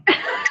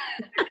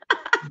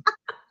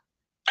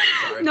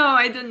 Sorry. No,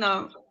 I don't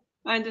know.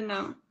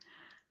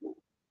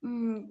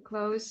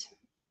 Close.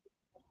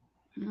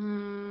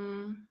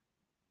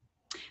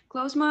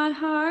 Close my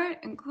heart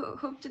and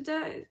hope to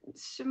die.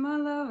 So my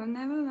love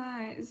never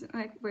lies.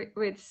 Like,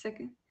 wait a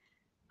second.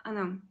 I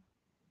know.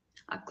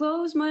 I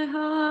close my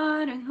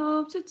heart and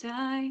hope to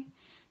die.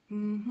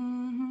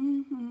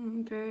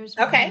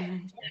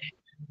 Okay.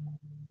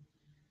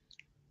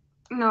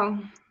 No,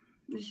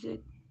 this is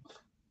it.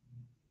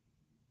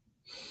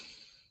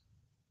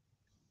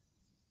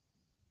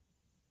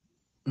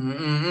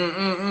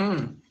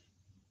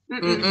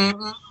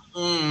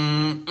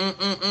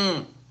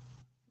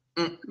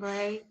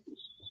 Right.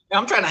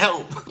 I'm trying to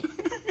help.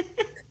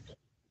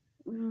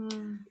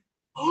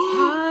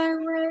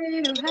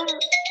 Highway to hell.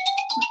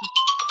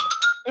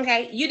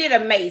 Okay, you did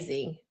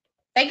amazing.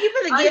 Thank you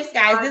for the gifts,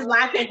 guys. This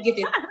live is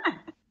gifted.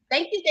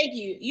 Thank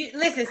you. You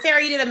listen,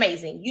 Sarah. You did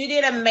amazing.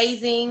 It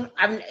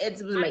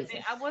was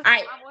amazing. I wasn't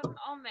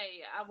on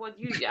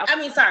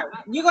there. Sorry.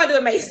 You're gonna do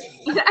amazing.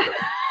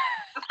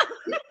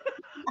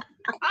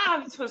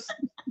 I'm just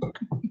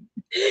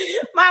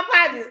My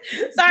apologies.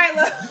 Sorry,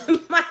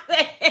 look. My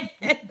bad.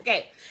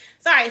 Okay.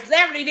 Sorry,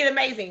 Lavender, you did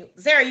amazing.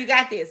 Sarah, you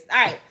got this.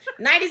 All right.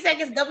 90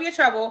 seconds, double your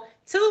trouble.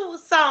 2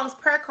 songs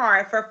per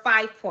card for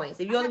 5 points.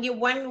 If you only get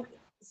 1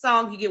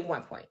 song, you get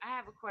 1 point. I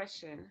have a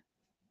question.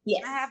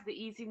 Yes. I have the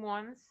easy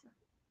ones.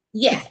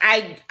 Yes,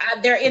 I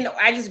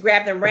just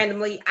grabbed them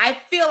randomly. I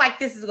feel like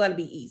this is going to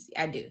be easy.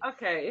 I do.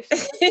 Okay.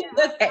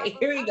 Okay,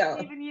 here we go. I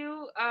believe in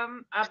you.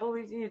 I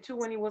believed in you too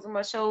when he was on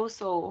my show,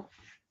 so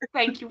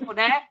thank you for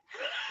that.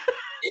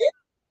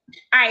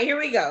 All right, here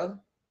we go.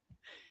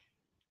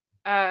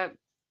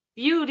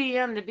 Beauty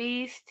and the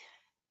Beast.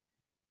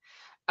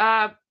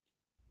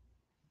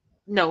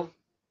 No.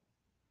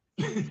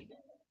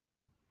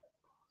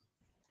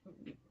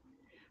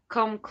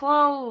 Come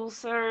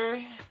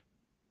closer.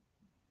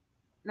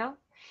 No.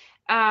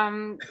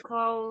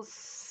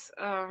 Close.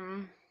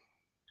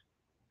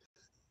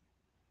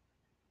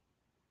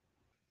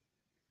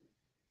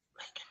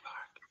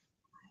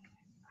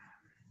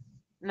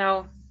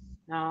 No.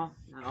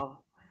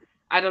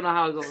 I don't know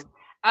how it goes.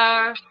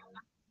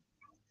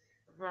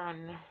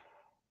 Run.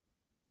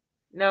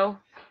 No.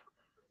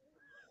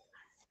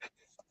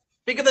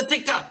 Think of the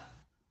TikTok.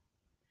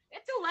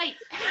 It's too late.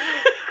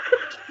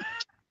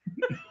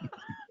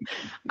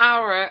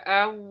 Our.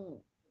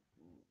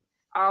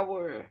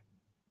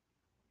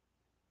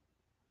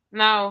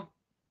 No.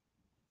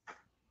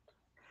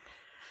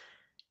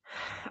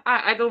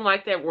 I don't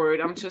like that word.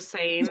 I'm just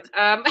saying.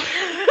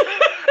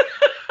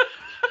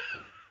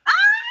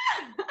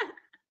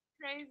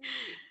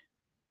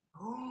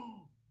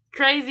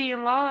 Crazy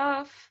in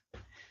love.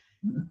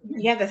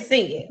 You have to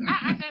sing it.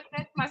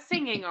 That's my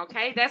singing,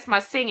 okay? That's my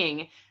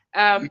singing.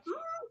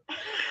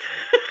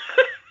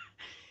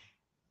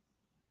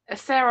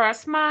 Sarah,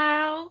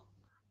 smile.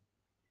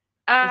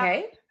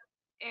 Okay.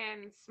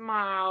 And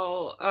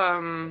smile.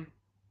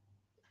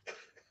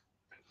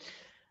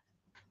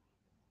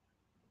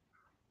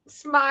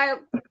 Smile.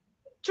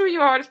 True,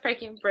 your heart is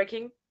breaking.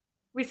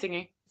 We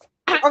singing.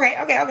 Okay.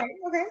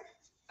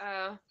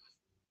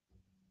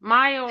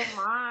 My oh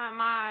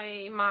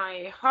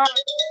my heart.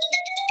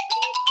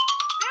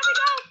 There we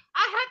go.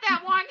 I had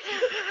that one.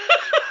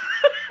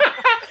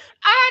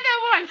 I had that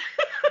one.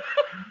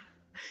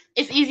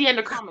 It's easy in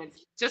the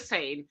comments. Just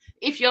saying.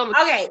 If you're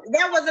Okay,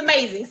 that was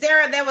amazing,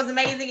 Sarah. That was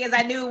amazing, as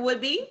I knew it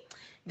would be.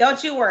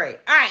 Don't you worry.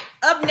 All right.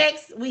 Up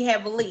next, we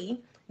have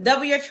Lee.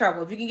 Double your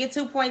trouble. If you can get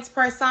 2 points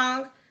per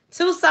song,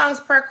 2 songs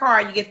per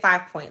card, you get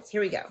 5 points.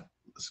 Here we go.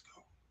 Let's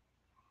go.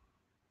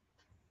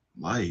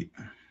 Light.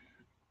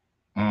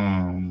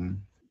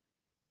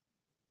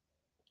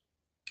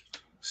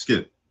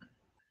 Skip.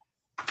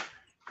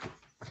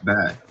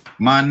 Back.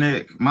 My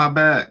neck. My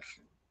back.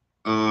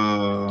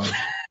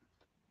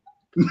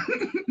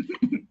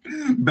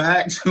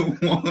 Back to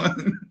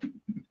one.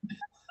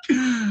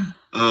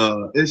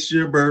 It's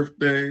your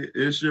birthday.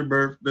 It's your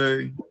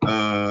birthday.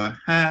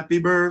 Happy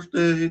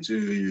birthday to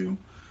you.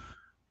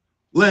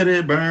 Let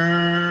it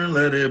burn.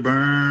 Let it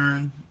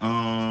burn.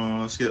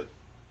 Skip.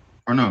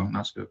 Or no,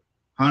 not skip.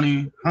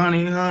 Honey,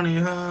 honey, honey,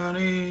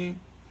 honey.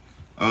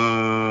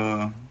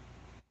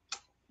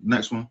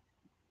 Next one.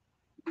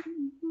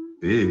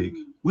 Big.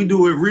 We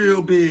do it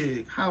real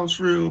big. House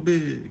real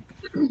big.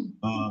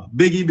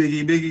 Biggie,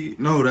 biggie, biggie.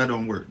 No, that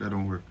don't work. That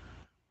don't work.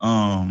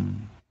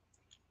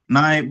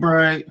 Night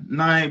bright,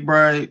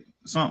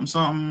 something,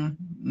 something,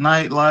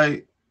 night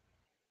light,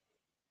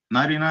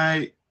 nighty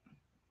night.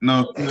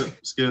 No,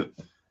 skip.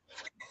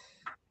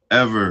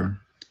 Ever.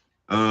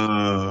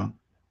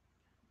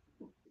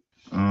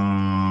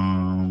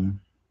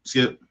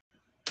 Skip.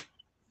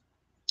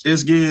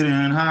 It's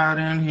getting hot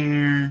in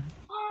here.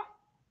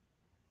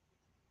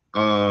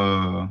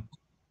 All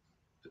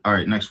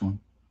right, next one.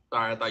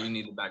 Sorry, I thought you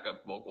needed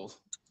backup vocals.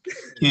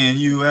 Can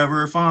you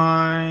ever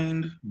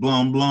find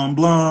blum blum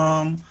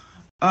blum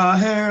a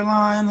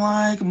hairline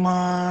like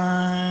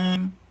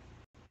mine?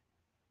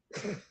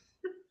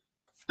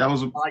 That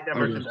was I like that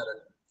version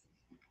better.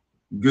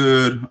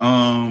 Good.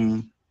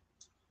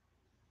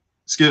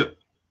 Skip.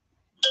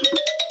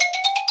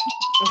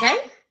 Okay.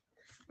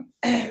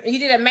 You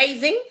did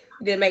amazing.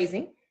 You did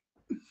amazing.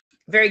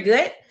 Very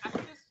good.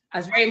 I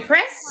was very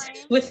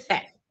impressed with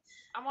that.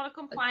 I want to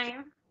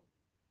complain.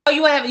 Oh,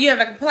 you have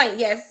a complaint?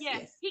 Yes.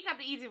 Yes. He got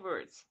the easy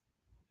words.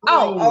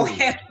 Oh,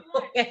 okay.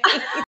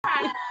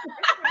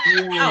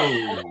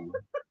 Oh.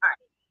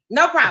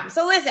 No problem.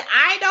 So listen,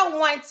 I don't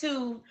want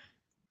to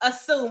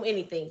assume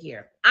anything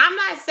here. I'm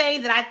not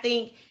saying that I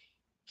think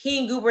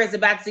King Goober is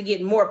about to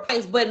get more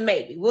points, but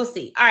maybe. We'll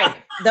see. All right.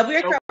 Double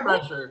your trouble.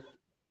 Pressure.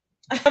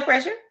 No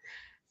pressure.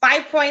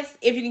 5 points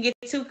if you can get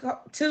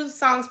two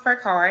songs per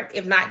card.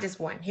 If not, just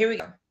one. Here we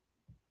go.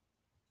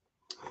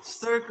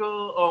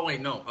 Circle. Oh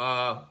wait, no.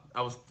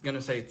 I was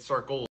gonna say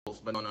circles,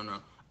 but no.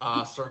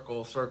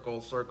 Circle,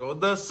 circle, circle.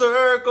 The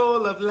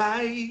circle of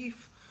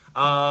life.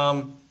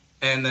 And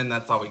then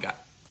that's all we got.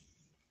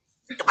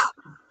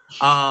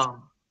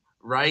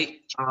 Right.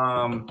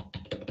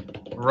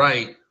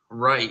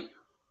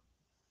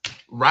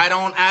 Right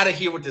on out of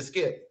here with the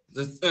skip.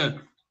 Just,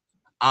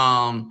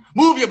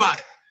 move your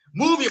body.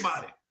 Move your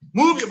body.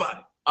 Move your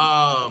body.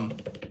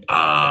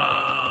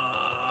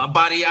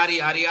 Body, yaddy,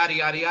 yaddy, yaddy,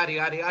 yaddy, yaddy,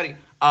 yaddy, yaddy.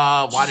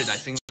 Why did I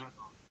sing?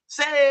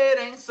 Say it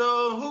ain't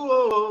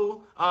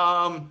so.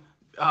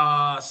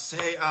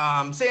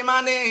 Say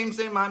my name.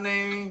 Say my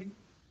name.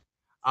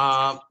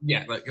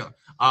 Yeah, let go.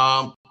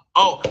 Oh,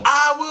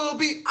 I will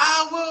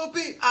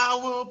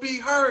be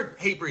heard.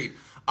 Hatebreed.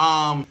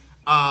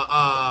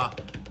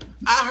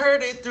 I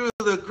heard it through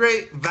the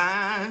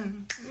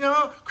grapevine. You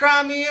know,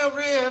 cry me a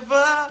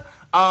river.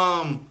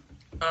 Oh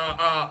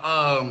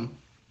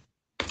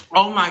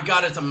my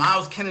God, it's a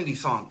Miles Kennedy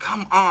song.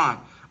 Come on.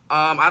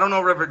 I don't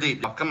know River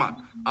Deep. Come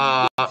on.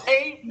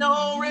 Ain't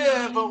no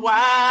river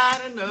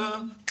wide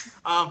enough.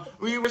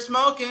 We were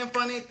smoking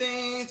funny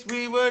things.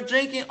 We were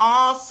drinking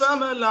all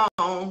summer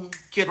long.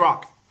 Kid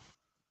Rock.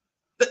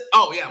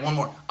 Oh yeah, one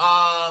more.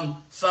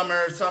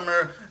 Summer.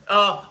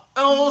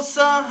 Oh,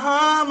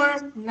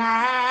 summer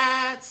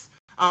nights.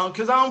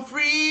 'Cause I'm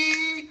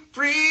free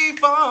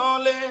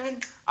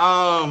falling.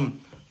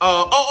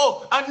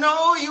 I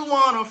know you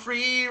want a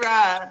free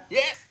ride.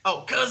 Yeah.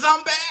 Oh, 'cause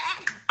I'm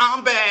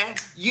bad.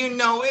 You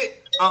know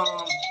it.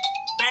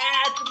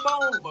 Bad to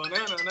bone.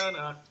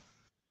 Banana.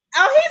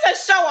 Oh, he's a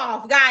show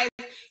off, guys.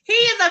 He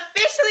is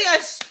officially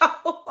a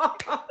show off.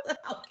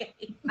 Okay.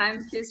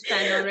 I'm his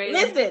fan already.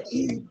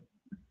 Listen.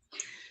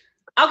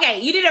 Okay,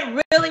 you did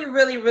a really,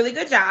 really, really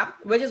good job.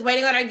 We're just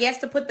waiting on our judge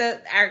to put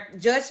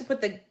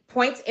the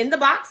points in the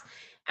box.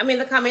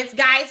 The comments.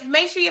 Guys,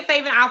 make sure you're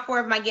favoring all 4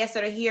 of my guests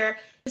that are here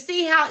to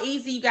see how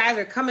easy you guys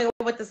are coming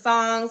up with the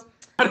songs.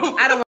 I don't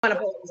want to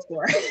put the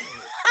score.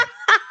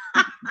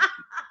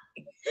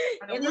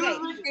 It's okay.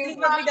 He's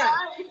gonna be done.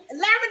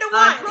 Lavender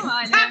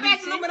won. Top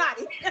match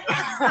Illuminati.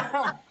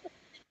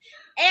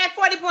 Add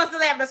 40 points to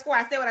Lavender score.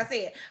 I said what I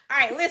said. All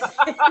right, listen.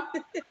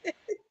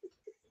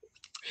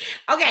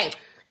 Okay.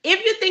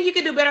 If you think you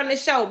could do better on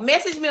this show,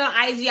 message me on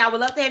IG. I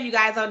would love to have you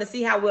guys on to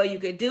see how well you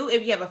could do.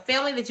 If you have a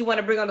family that you want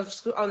to bring on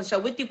the show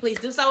with you, please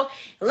do so.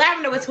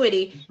 Lavender with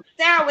 20,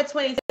 Sarah with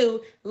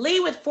 22,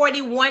 Lee with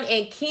 41,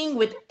 and King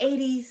with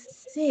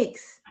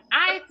 86.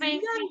 I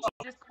think we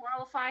should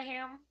disqualify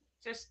him.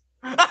 Just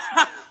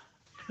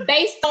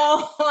Based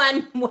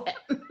on what?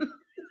 All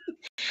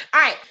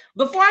right.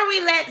 Before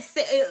we let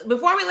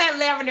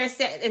Lavender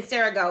and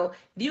Sarah go,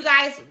 do you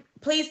guys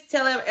please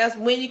tell us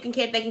when they can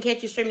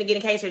catch you streaming again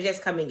in case they're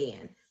just coming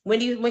in. When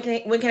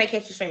can I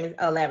catch you streaming,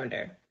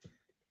 Lavender?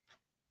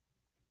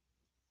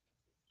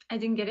 I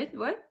didn't get it.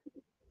 What?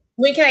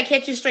 When can I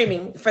catch you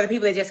streaming for the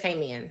people that just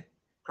came in?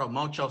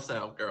 Promote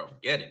yourself, girl.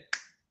 Get it.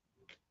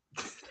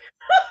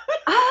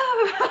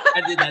 Oh.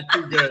 I did that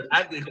too good.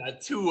 I did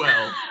that too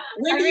well.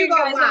 When do you go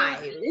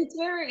live?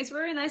 It's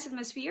very nice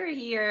atmosphere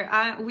here.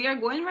 We are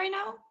going right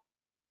now.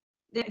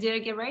 Did I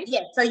get right?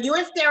 Yeah. So you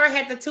and Sarah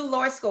had the two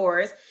lower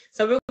scores.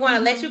 So we're going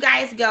to let you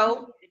guys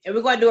go, and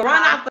we're going to do a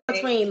runoff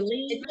between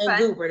Lee and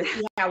Goober to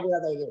see how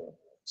well they do.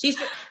 She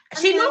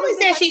normally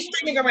says she's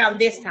streaming around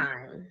this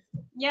time.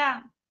 Yeah.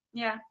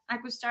 I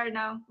could start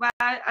now, but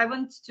I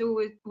want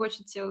to watch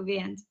it till the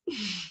end.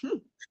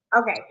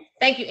 Okay.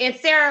 Thank you. And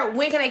Sarah,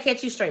 when can I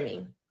catch you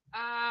streaming?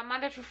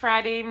 Monday through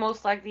Friday,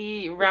 most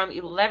likely around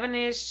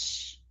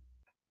 11ish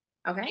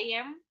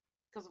a.m.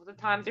 because of the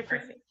time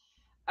difference. Perfect.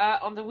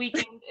 On the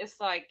weekend, it's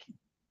like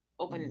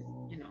open,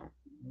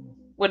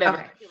 whatever.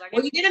 Okay.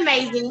 Well, you did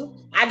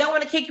amazing. I don't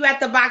want to kick you out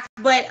the box,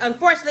 but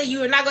unfortunately,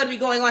 you are not going to be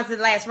going on to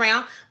the last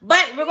round.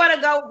 But we're going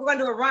to do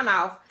a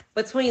runoff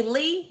between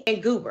Lee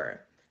and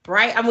Goober,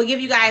 right? I'm going to give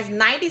you guys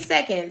 90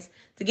 seconds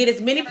to get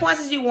as many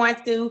points as you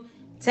want to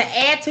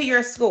add to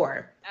your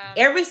score.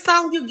 Every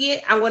song you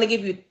get, I'm going to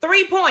give you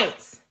 3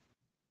 points.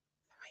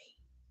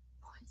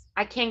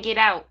 I can't get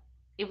out.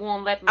 It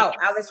won't let me. Oh,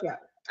 I'll let you out.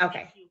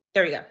 Okay.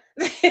 There we go.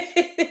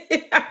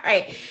 All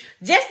right.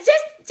 Just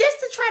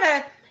to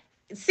try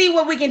to see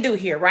what we can do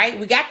here, right?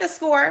 We got the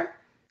score.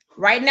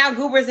 Right now,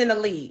 Goober's in the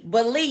lead.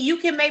 But Lee, you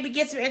can maybe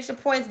get some extra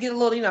points, get a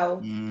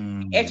little,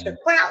 extra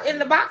clout in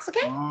the box,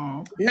 okay?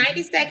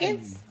 90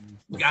 seconds.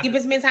 Skip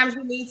as many times as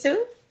you need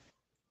to.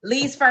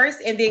 Lee's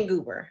first and then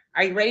Goober.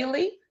 Are you ready,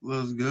 Lee?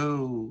 Let's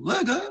go.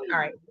 Let's go. All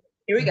right.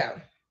 Here we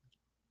go.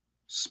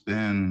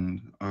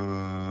 Spin.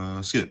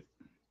 Skip.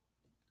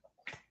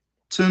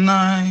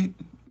 Tonight.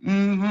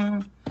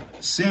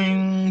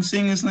 Sing,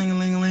 sing, sling,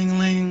 ling, ling,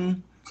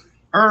 ling.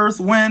 Earth,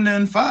 wind,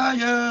 and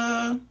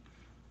fire.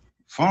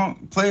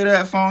 Funk, play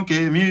that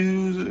funky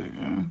music.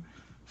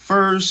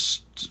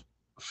 First,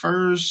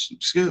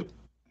 skip.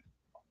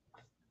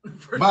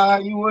 Buy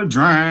you a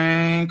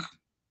drink.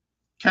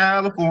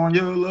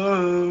 California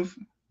love.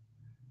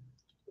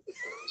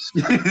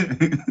 I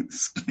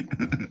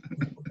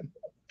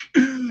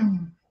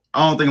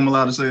don't think I'm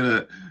allowed to say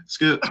that.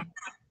 Skip.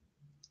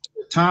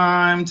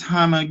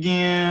 Time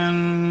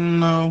again.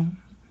 No.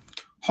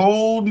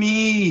 Hold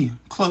me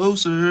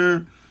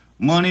closer.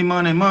 Money,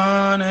 money,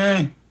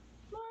 money.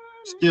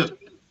 Skip.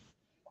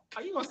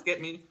 Are you gonna skip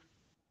me?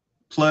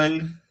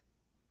 Play.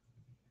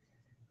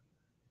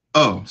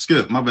 Oh,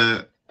 skip. My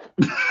bad.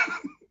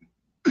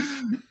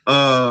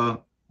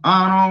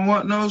 I don't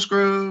want no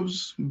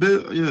scrubs.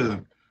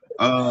 Yeah.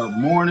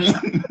 Morning.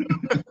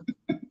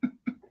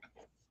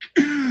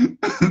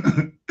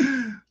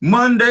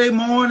 Monday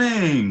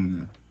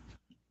morning.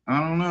 I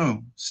don't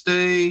know.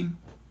 Stay.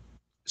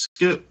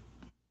 Skip.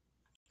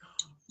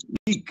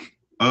 Week.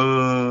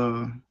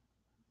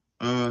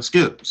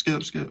 Skip.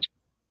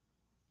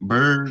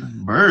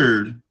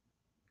 Bird.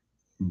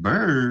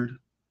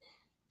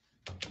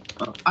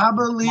 I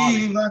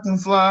believe I can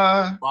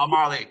fly. Bob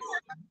Marley.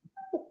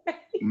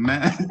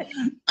 Man.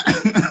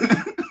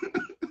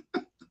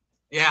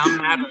 Yeah, I'm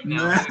mad right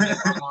now.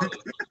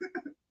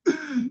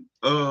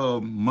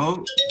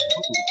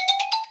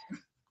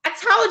 I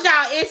told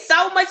y'all it's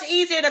so much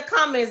easier in the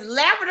comments.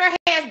 Lavender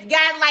has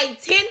got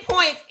like 10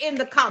 points in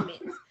the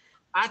comments.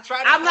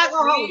 I'm not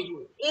gonna hold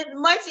you. It's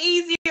much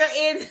easier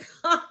in the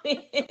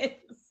comments.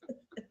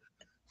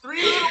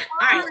 3 little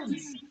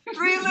birds. Right.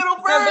 3 little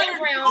birds. So this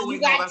round, you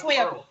got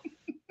 12.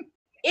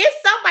 If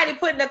somebody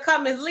put in the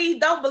comments, Lee,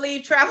 don't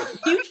believe travel,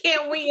 you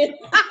can't win.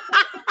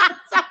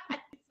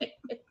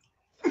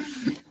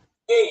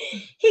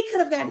 He could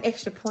have gotten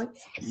extra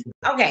points.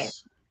 Okay.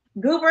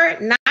 Goober,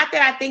 not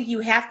that I think you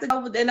have to go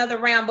with another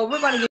round, but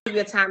we're going to give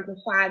you a time to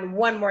find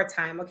one more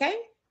time, okay?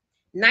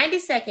 90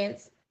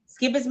 seconds.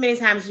 Skip as many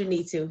times as you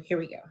need to. Here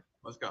we go.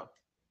 Let's go.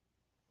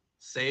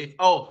 Safe.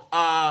 Oh,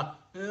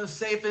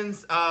 safe and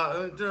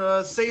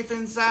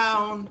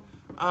sound.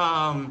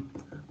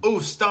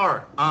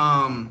 Star.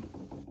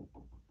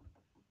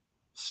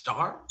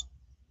 Star?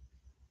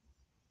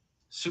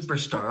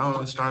 Superstar. I don't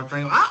know, Star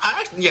Train.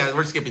 Yeah,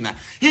 we're skipping that.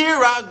 Here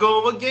I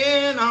go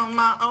again on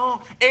my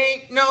own.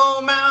 Ain't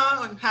no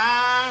mountain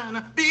high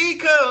enough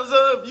because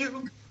of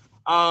you.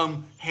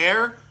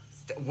 Hair.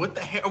 What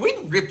the hell? Are we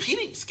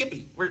repeating?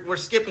 Skipping. We're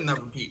skipping the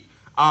repeat.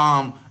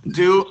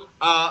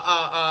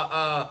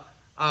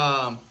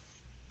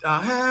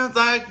 Hands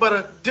like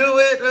butter, do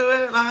it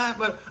like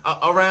butter,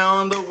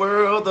 around the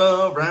world,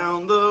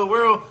 around the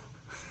world.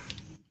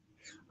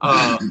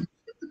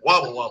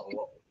 Wobble, wobble,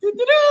 wobble.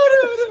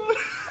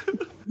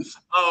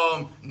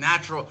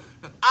 Natural.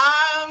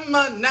 I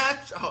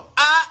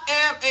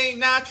am a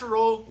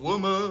natural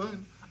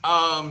woman.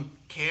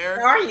 Care.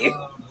 Where are you?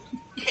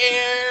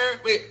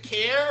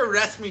 Care.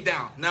 Rest me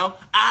down. No,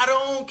 I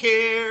don't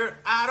care.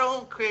 I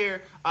don't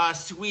care.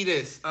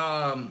 Sweetest.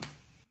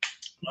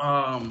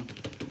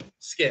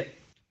 Skip.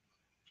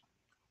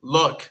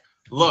 Look.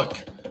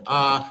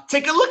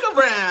 Take a look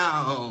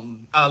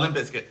around. Limp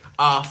Bizkit.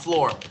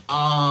 Floor.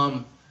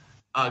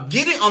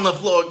 Get it on the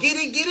floor. Get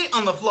it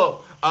on the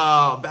floor.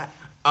 I'm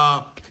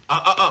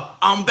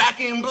back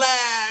in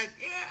black.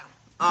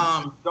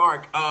 Yeah.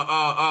 Dark.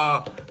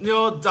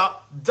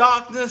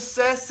 Dark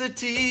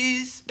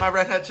necessities. My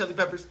Red Hot Chili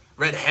Peppers.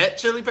 Red Hot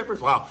Chili Peppers.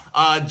 Wow.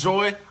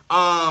 Joy.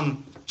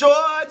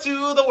 Joy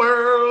to the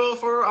world,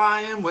 for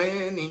I am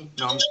winning.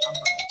 No, I'm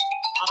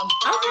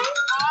Okay.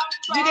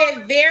 You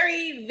did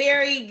very,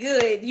 very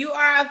good. You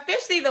are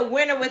officially the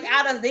winner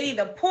without us needing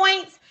the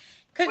points.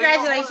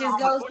 Congratulations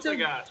goes to.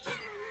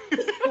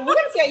 We're gonna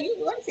tell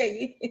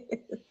you.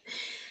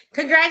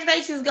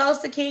 Congratulations goes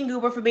to King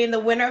Goober for being the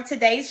winner of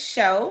today's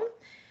show.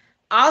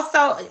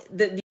 Also,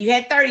 you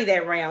had 30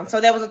 that round,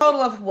 so that was a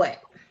total of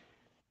what?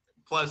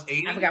 Plus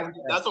 80. I forgot what it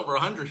was. That's over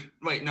 100.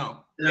 Wait, no.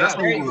 That's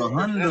very over good.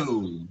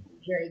 100.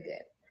 Very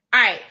good.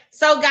 All right.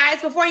 So,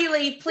 guys, before you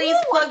leave, please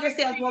plug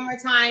yourself one more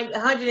time.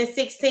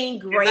 116.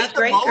 Great.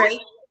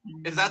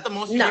 Is that the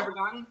most you've No. ever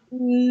gotten?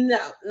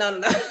 No.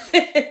 No.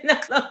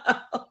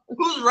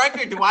 Whose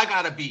record do I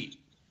gotta beat?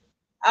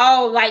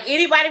 Oh, like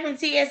anybody from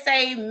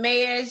TSA,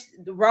 Mesh,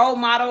 the Role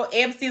Model,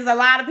 MC's, a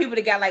lot of people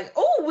that got like,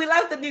 oh, we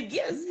love the new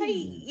gifts.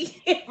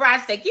 Hey,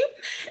 Raj, thank you.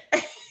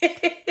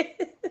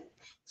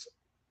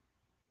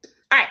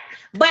 All right.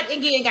 But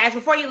again, guys,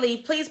 before you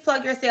leave, please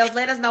plug yourselves.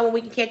 Let us know when we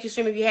can catch you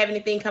stream if you have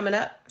anything coming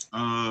up.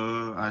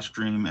 I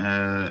stream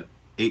at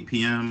 8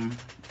 p.m.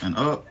 and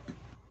up.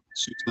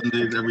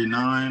 Sundays every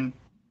 9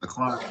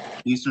 o'clock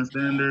Eastern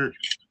Standard.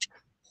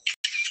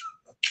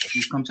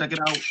 Please come check it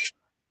out.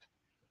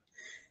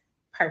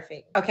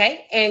 Perfect.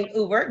 Okay. And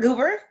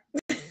Goober.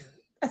 I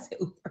said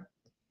Uber.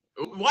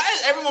 Why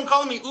is everyone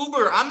calling me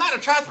Uber? I'm not a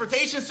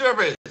transportation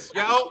service,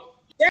 yo.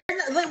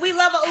 Look, we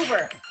love an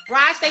Uber.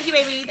 Raj, thank you,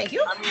 baby. Thank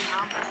you. I mean,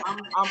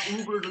 I'm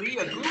Uber Lee,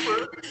 a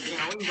Goober. You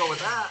know, we can go with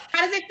that.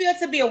 How does it feel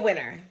to be a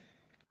winner?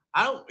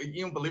 I don't,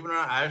 believe it or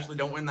not, I actually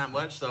don't win that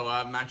much, so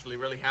I'm actually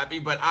really happy.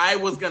 But I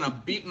was gonna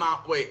beat my.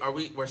 Wait,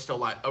 we're still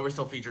live? Oh, we're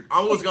still featured.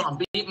 I was gonna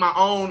beat my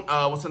own.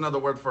 What's another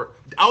word for?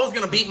 I was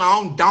gonna beat my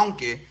own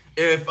donkey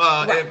if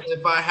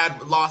I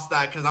had lost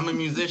that, because I'm a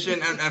musician,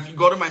 and if you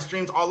go to my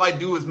streams, all I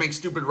do is make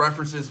stupid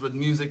references with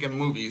music and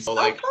movies. So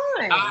like,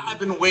 fun. I have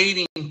been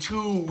waiting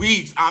 2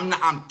 weeks.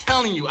 I'm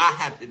telling you, I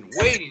have been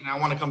waiting. I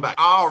want to come back.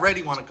 I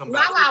already want to come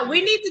back. Lala,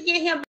 we need to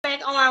get him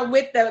back on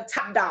with the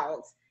Top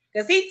Dogs.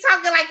 Because he's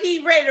talking like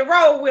he's ready to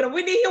roll with him.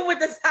 We need him with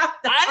the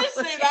Top Dogs. I didn't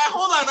say that.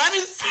 Hold on. I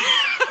didn't say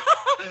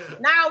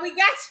No, we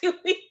got you.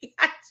 We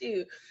got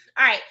you.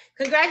 All right.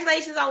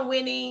 Congratulations on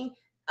winning.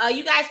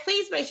 You guys,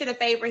 please make sure to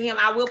favor him.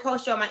 I will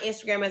post you on my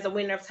Instagram as a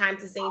winner of Time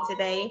to Sing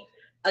today.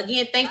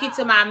 Again, thank you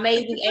to my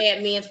amazing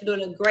admins for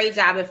doing a great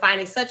job and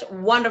finding such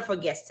wonderful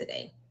guests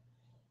today.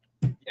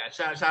 Yeah,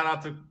 shout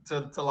out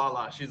to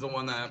Lala. She's the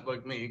one that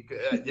booked me.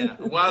 Yeah.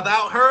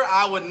 Without her,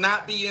 I would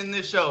not be in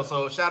this show.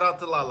 So shout out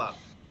to Lala.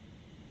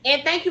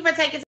 And thank you for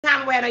taking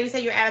time away. I know you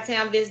said you're out of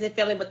town visiting,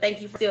 feeling, but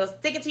thank you for still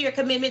sticking to your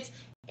commitments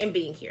and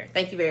being here.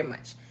 Thank you very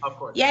much. Of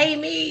course. Yay,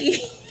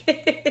 me.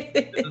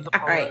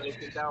 All right.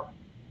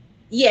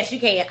 Yes, you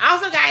can.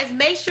 Also, guys,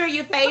 make sure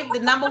you fave the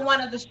number one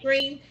of the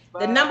stream.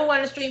 The number one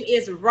of the stream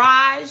is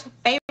Raj.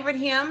 Favorite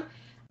him.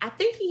 I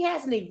think he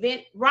has an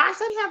event. Raj,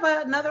 do you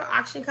have another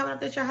auction coming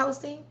up that you're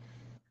hosting?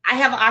 I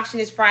have an auction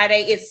this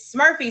Friday. It's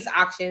Smurfy's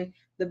auction,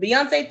 the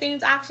Beyonce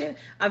themed auction.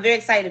 I'm very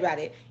excited about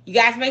it. You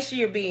guys make sure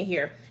you're being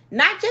here.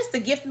 Not just to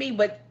gift me,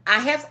 but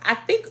I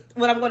think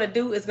what I'm going to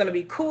do is going to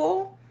be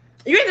cool.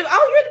 You're in the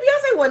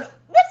Beyonce one.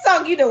 What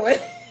song you doing?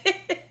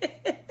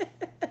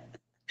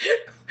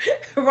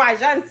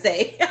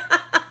 Rajanse.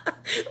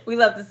 We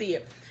love to see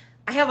it.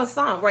 I have a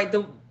song, right?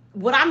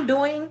 What I'm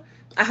doing,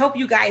 I hope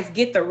you guys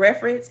get the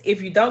reference.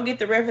 If you don't get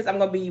the reference, I'm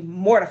going to be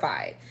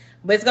mortified.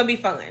 But it's going to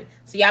be fun.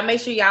 So y'all make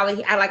sure y'all,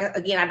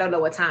 I don't know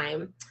what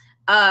time.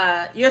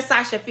 You're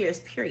Sasha Fierce,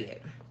 period.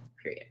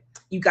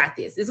 You got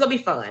this. It's going to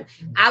be fun.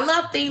 I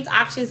love themed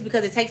auctions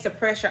because it takes the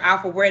pressure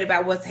off of worried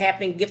about what's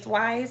happening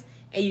gift-wise,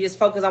 and you just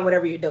focus on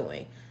whatever you're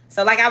doing.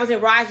 So like I was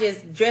in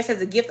Raj's dress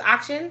as a gift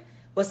auction,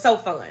 was so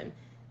fun.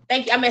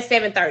 Thank you. I'm at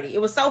 7:30. It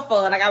was so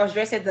fun. Like I was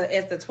dressed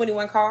as the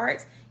 21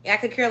 cards, and I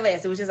could care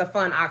less. It was just a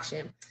fun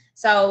auction.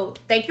 So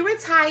thank you,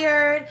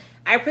 Retired.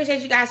 I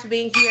appreciate you guys for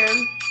being here.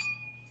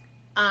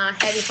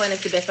 Having fun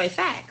is the best way.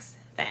 Facts.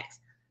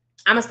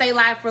 I'm going to stay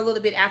live for a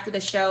little bit after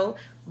the show.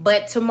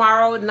 But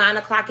tomorrow, 9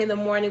 o'clock in the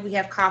morning, we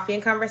have coffee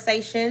and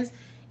conversations.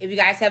 If you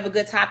guys have a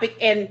good topic,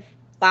 and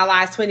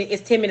Lala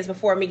is 10 minutes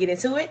before me get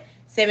into it.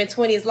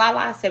 7:20 is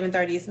Lala.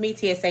 7:30 is me.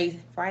 TSA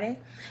Friday.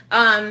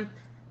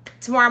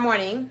 Tomorrow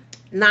morning,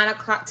 9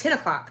 o'clock, 10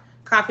 o'clock,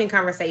 Coffee and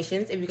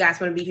Conversations. If you guys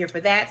want to be here for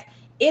that,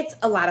 it's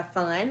a lot of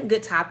fun.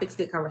 Good topics,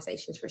 good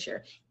conversations for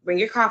sure. Bring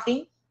your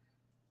coffee.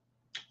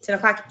 10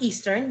 o'clock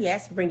Eastern.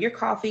 Yes, bring your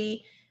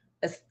coffee.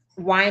 Let's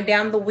wind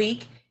down the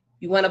week.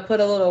 You want to put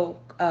a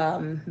little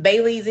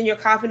Bailey's in your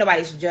coffee.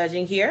 Nobody's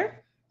judging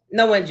here.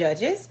 No one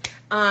judges.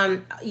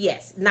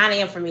 Yes, 9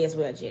 a.m. for me as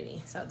well,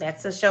 Jenny. So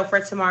that's the show for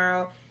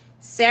tomorrow.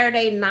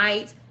 Saturday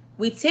night,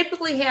 we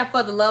typically have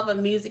For the Love of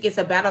Music. It's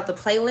a battle of the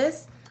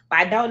playlist. But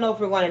I don't know if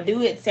we're going to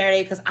do it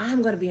Saturday because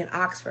I'm going to be in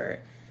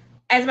Oxford.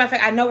 As a matter of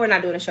fact, I know we're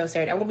not doing a show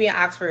Saturday. I'm going to be in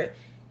Oxford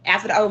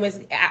after the Ole Miss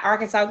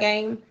Arkansas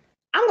game.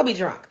 I'm going to be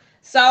drunk.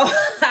 So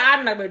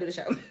I'm not going to do the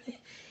show.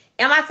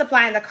 Am I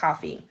supplying the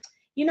coffee?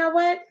 You know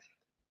what?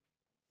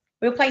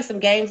 We'll play some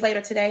games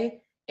later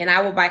today, and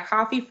I will buy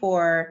coffee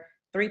for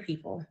 3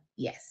 people.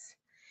 Yes.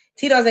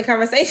 Tito's and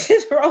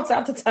Conversations rolls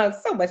out the tongue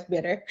so much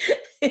better.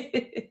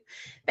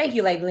 Thank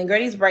you, Lady Linger.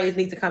 These braids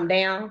need to come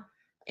down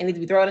and need to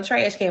be thrown in the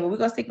trash can, but we're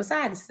going to stick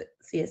beside this,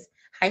 sis.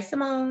 Hi,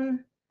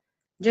 Simone.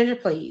 Ginger,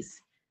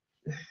 please.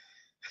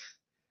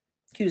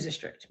 Cues are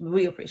strict, but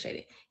we appreciate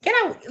it. Can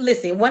I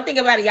listen? One thing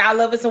about it, y'all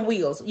love it some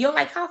wheels. You don't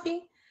like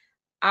coffee?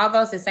 All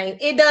those the same.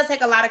 It does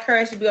take a lot of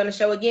courage to be on the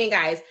show again,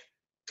 guys.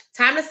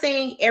 Time to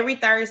Sing every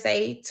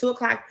Thursday, 2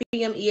 o'clock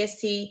p.m.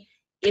 EST.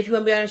 If you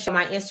want to be on the show,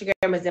 my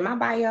Instagram is in my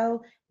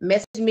bio.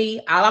 Message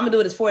me. All I'm going to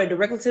do is forward it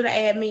directly to the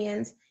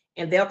admins,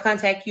 and they'll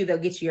contact you. They'll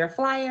get you your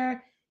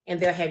flyer, and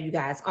they'll have you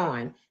guys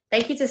on.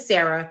 Thank you to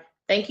Sarah.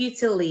 Thank you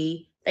to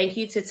Lee. Thank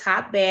you to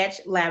Top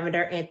Batch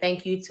Lavender, and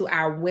thank you to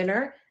our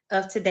winner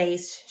of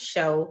today's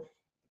show,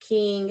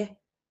 King.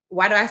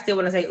 Why do I still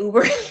want to say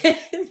Uber?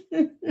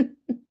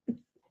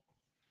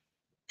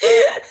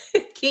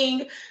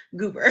 King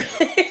Goober.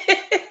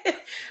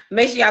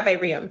 Make sure y'all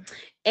favor him.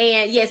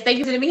 And yes, thank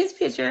you for sending me his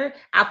picture.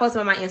 I'll post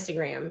him on my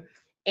Instagram.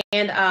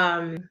 And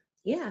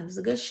yeah, it was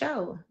a good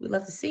show. We'd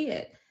love to see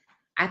it.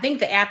 I think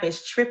the app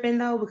is tripping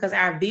though, because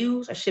our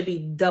views should be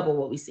double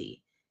what we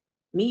see.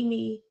 Meet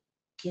me,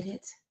 get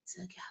it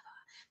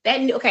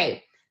together.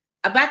 Okay,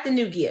 about the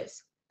new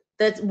gifts.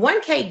 The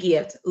 1K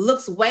gift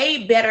looks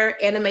way better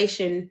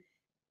animation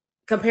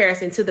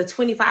comparison to the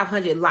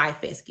 2,500 Live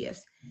Fest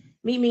gifts.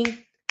 Meet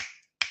me,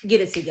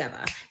 get it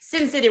together.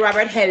 Sin City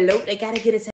Robert, hello. They got to get it together.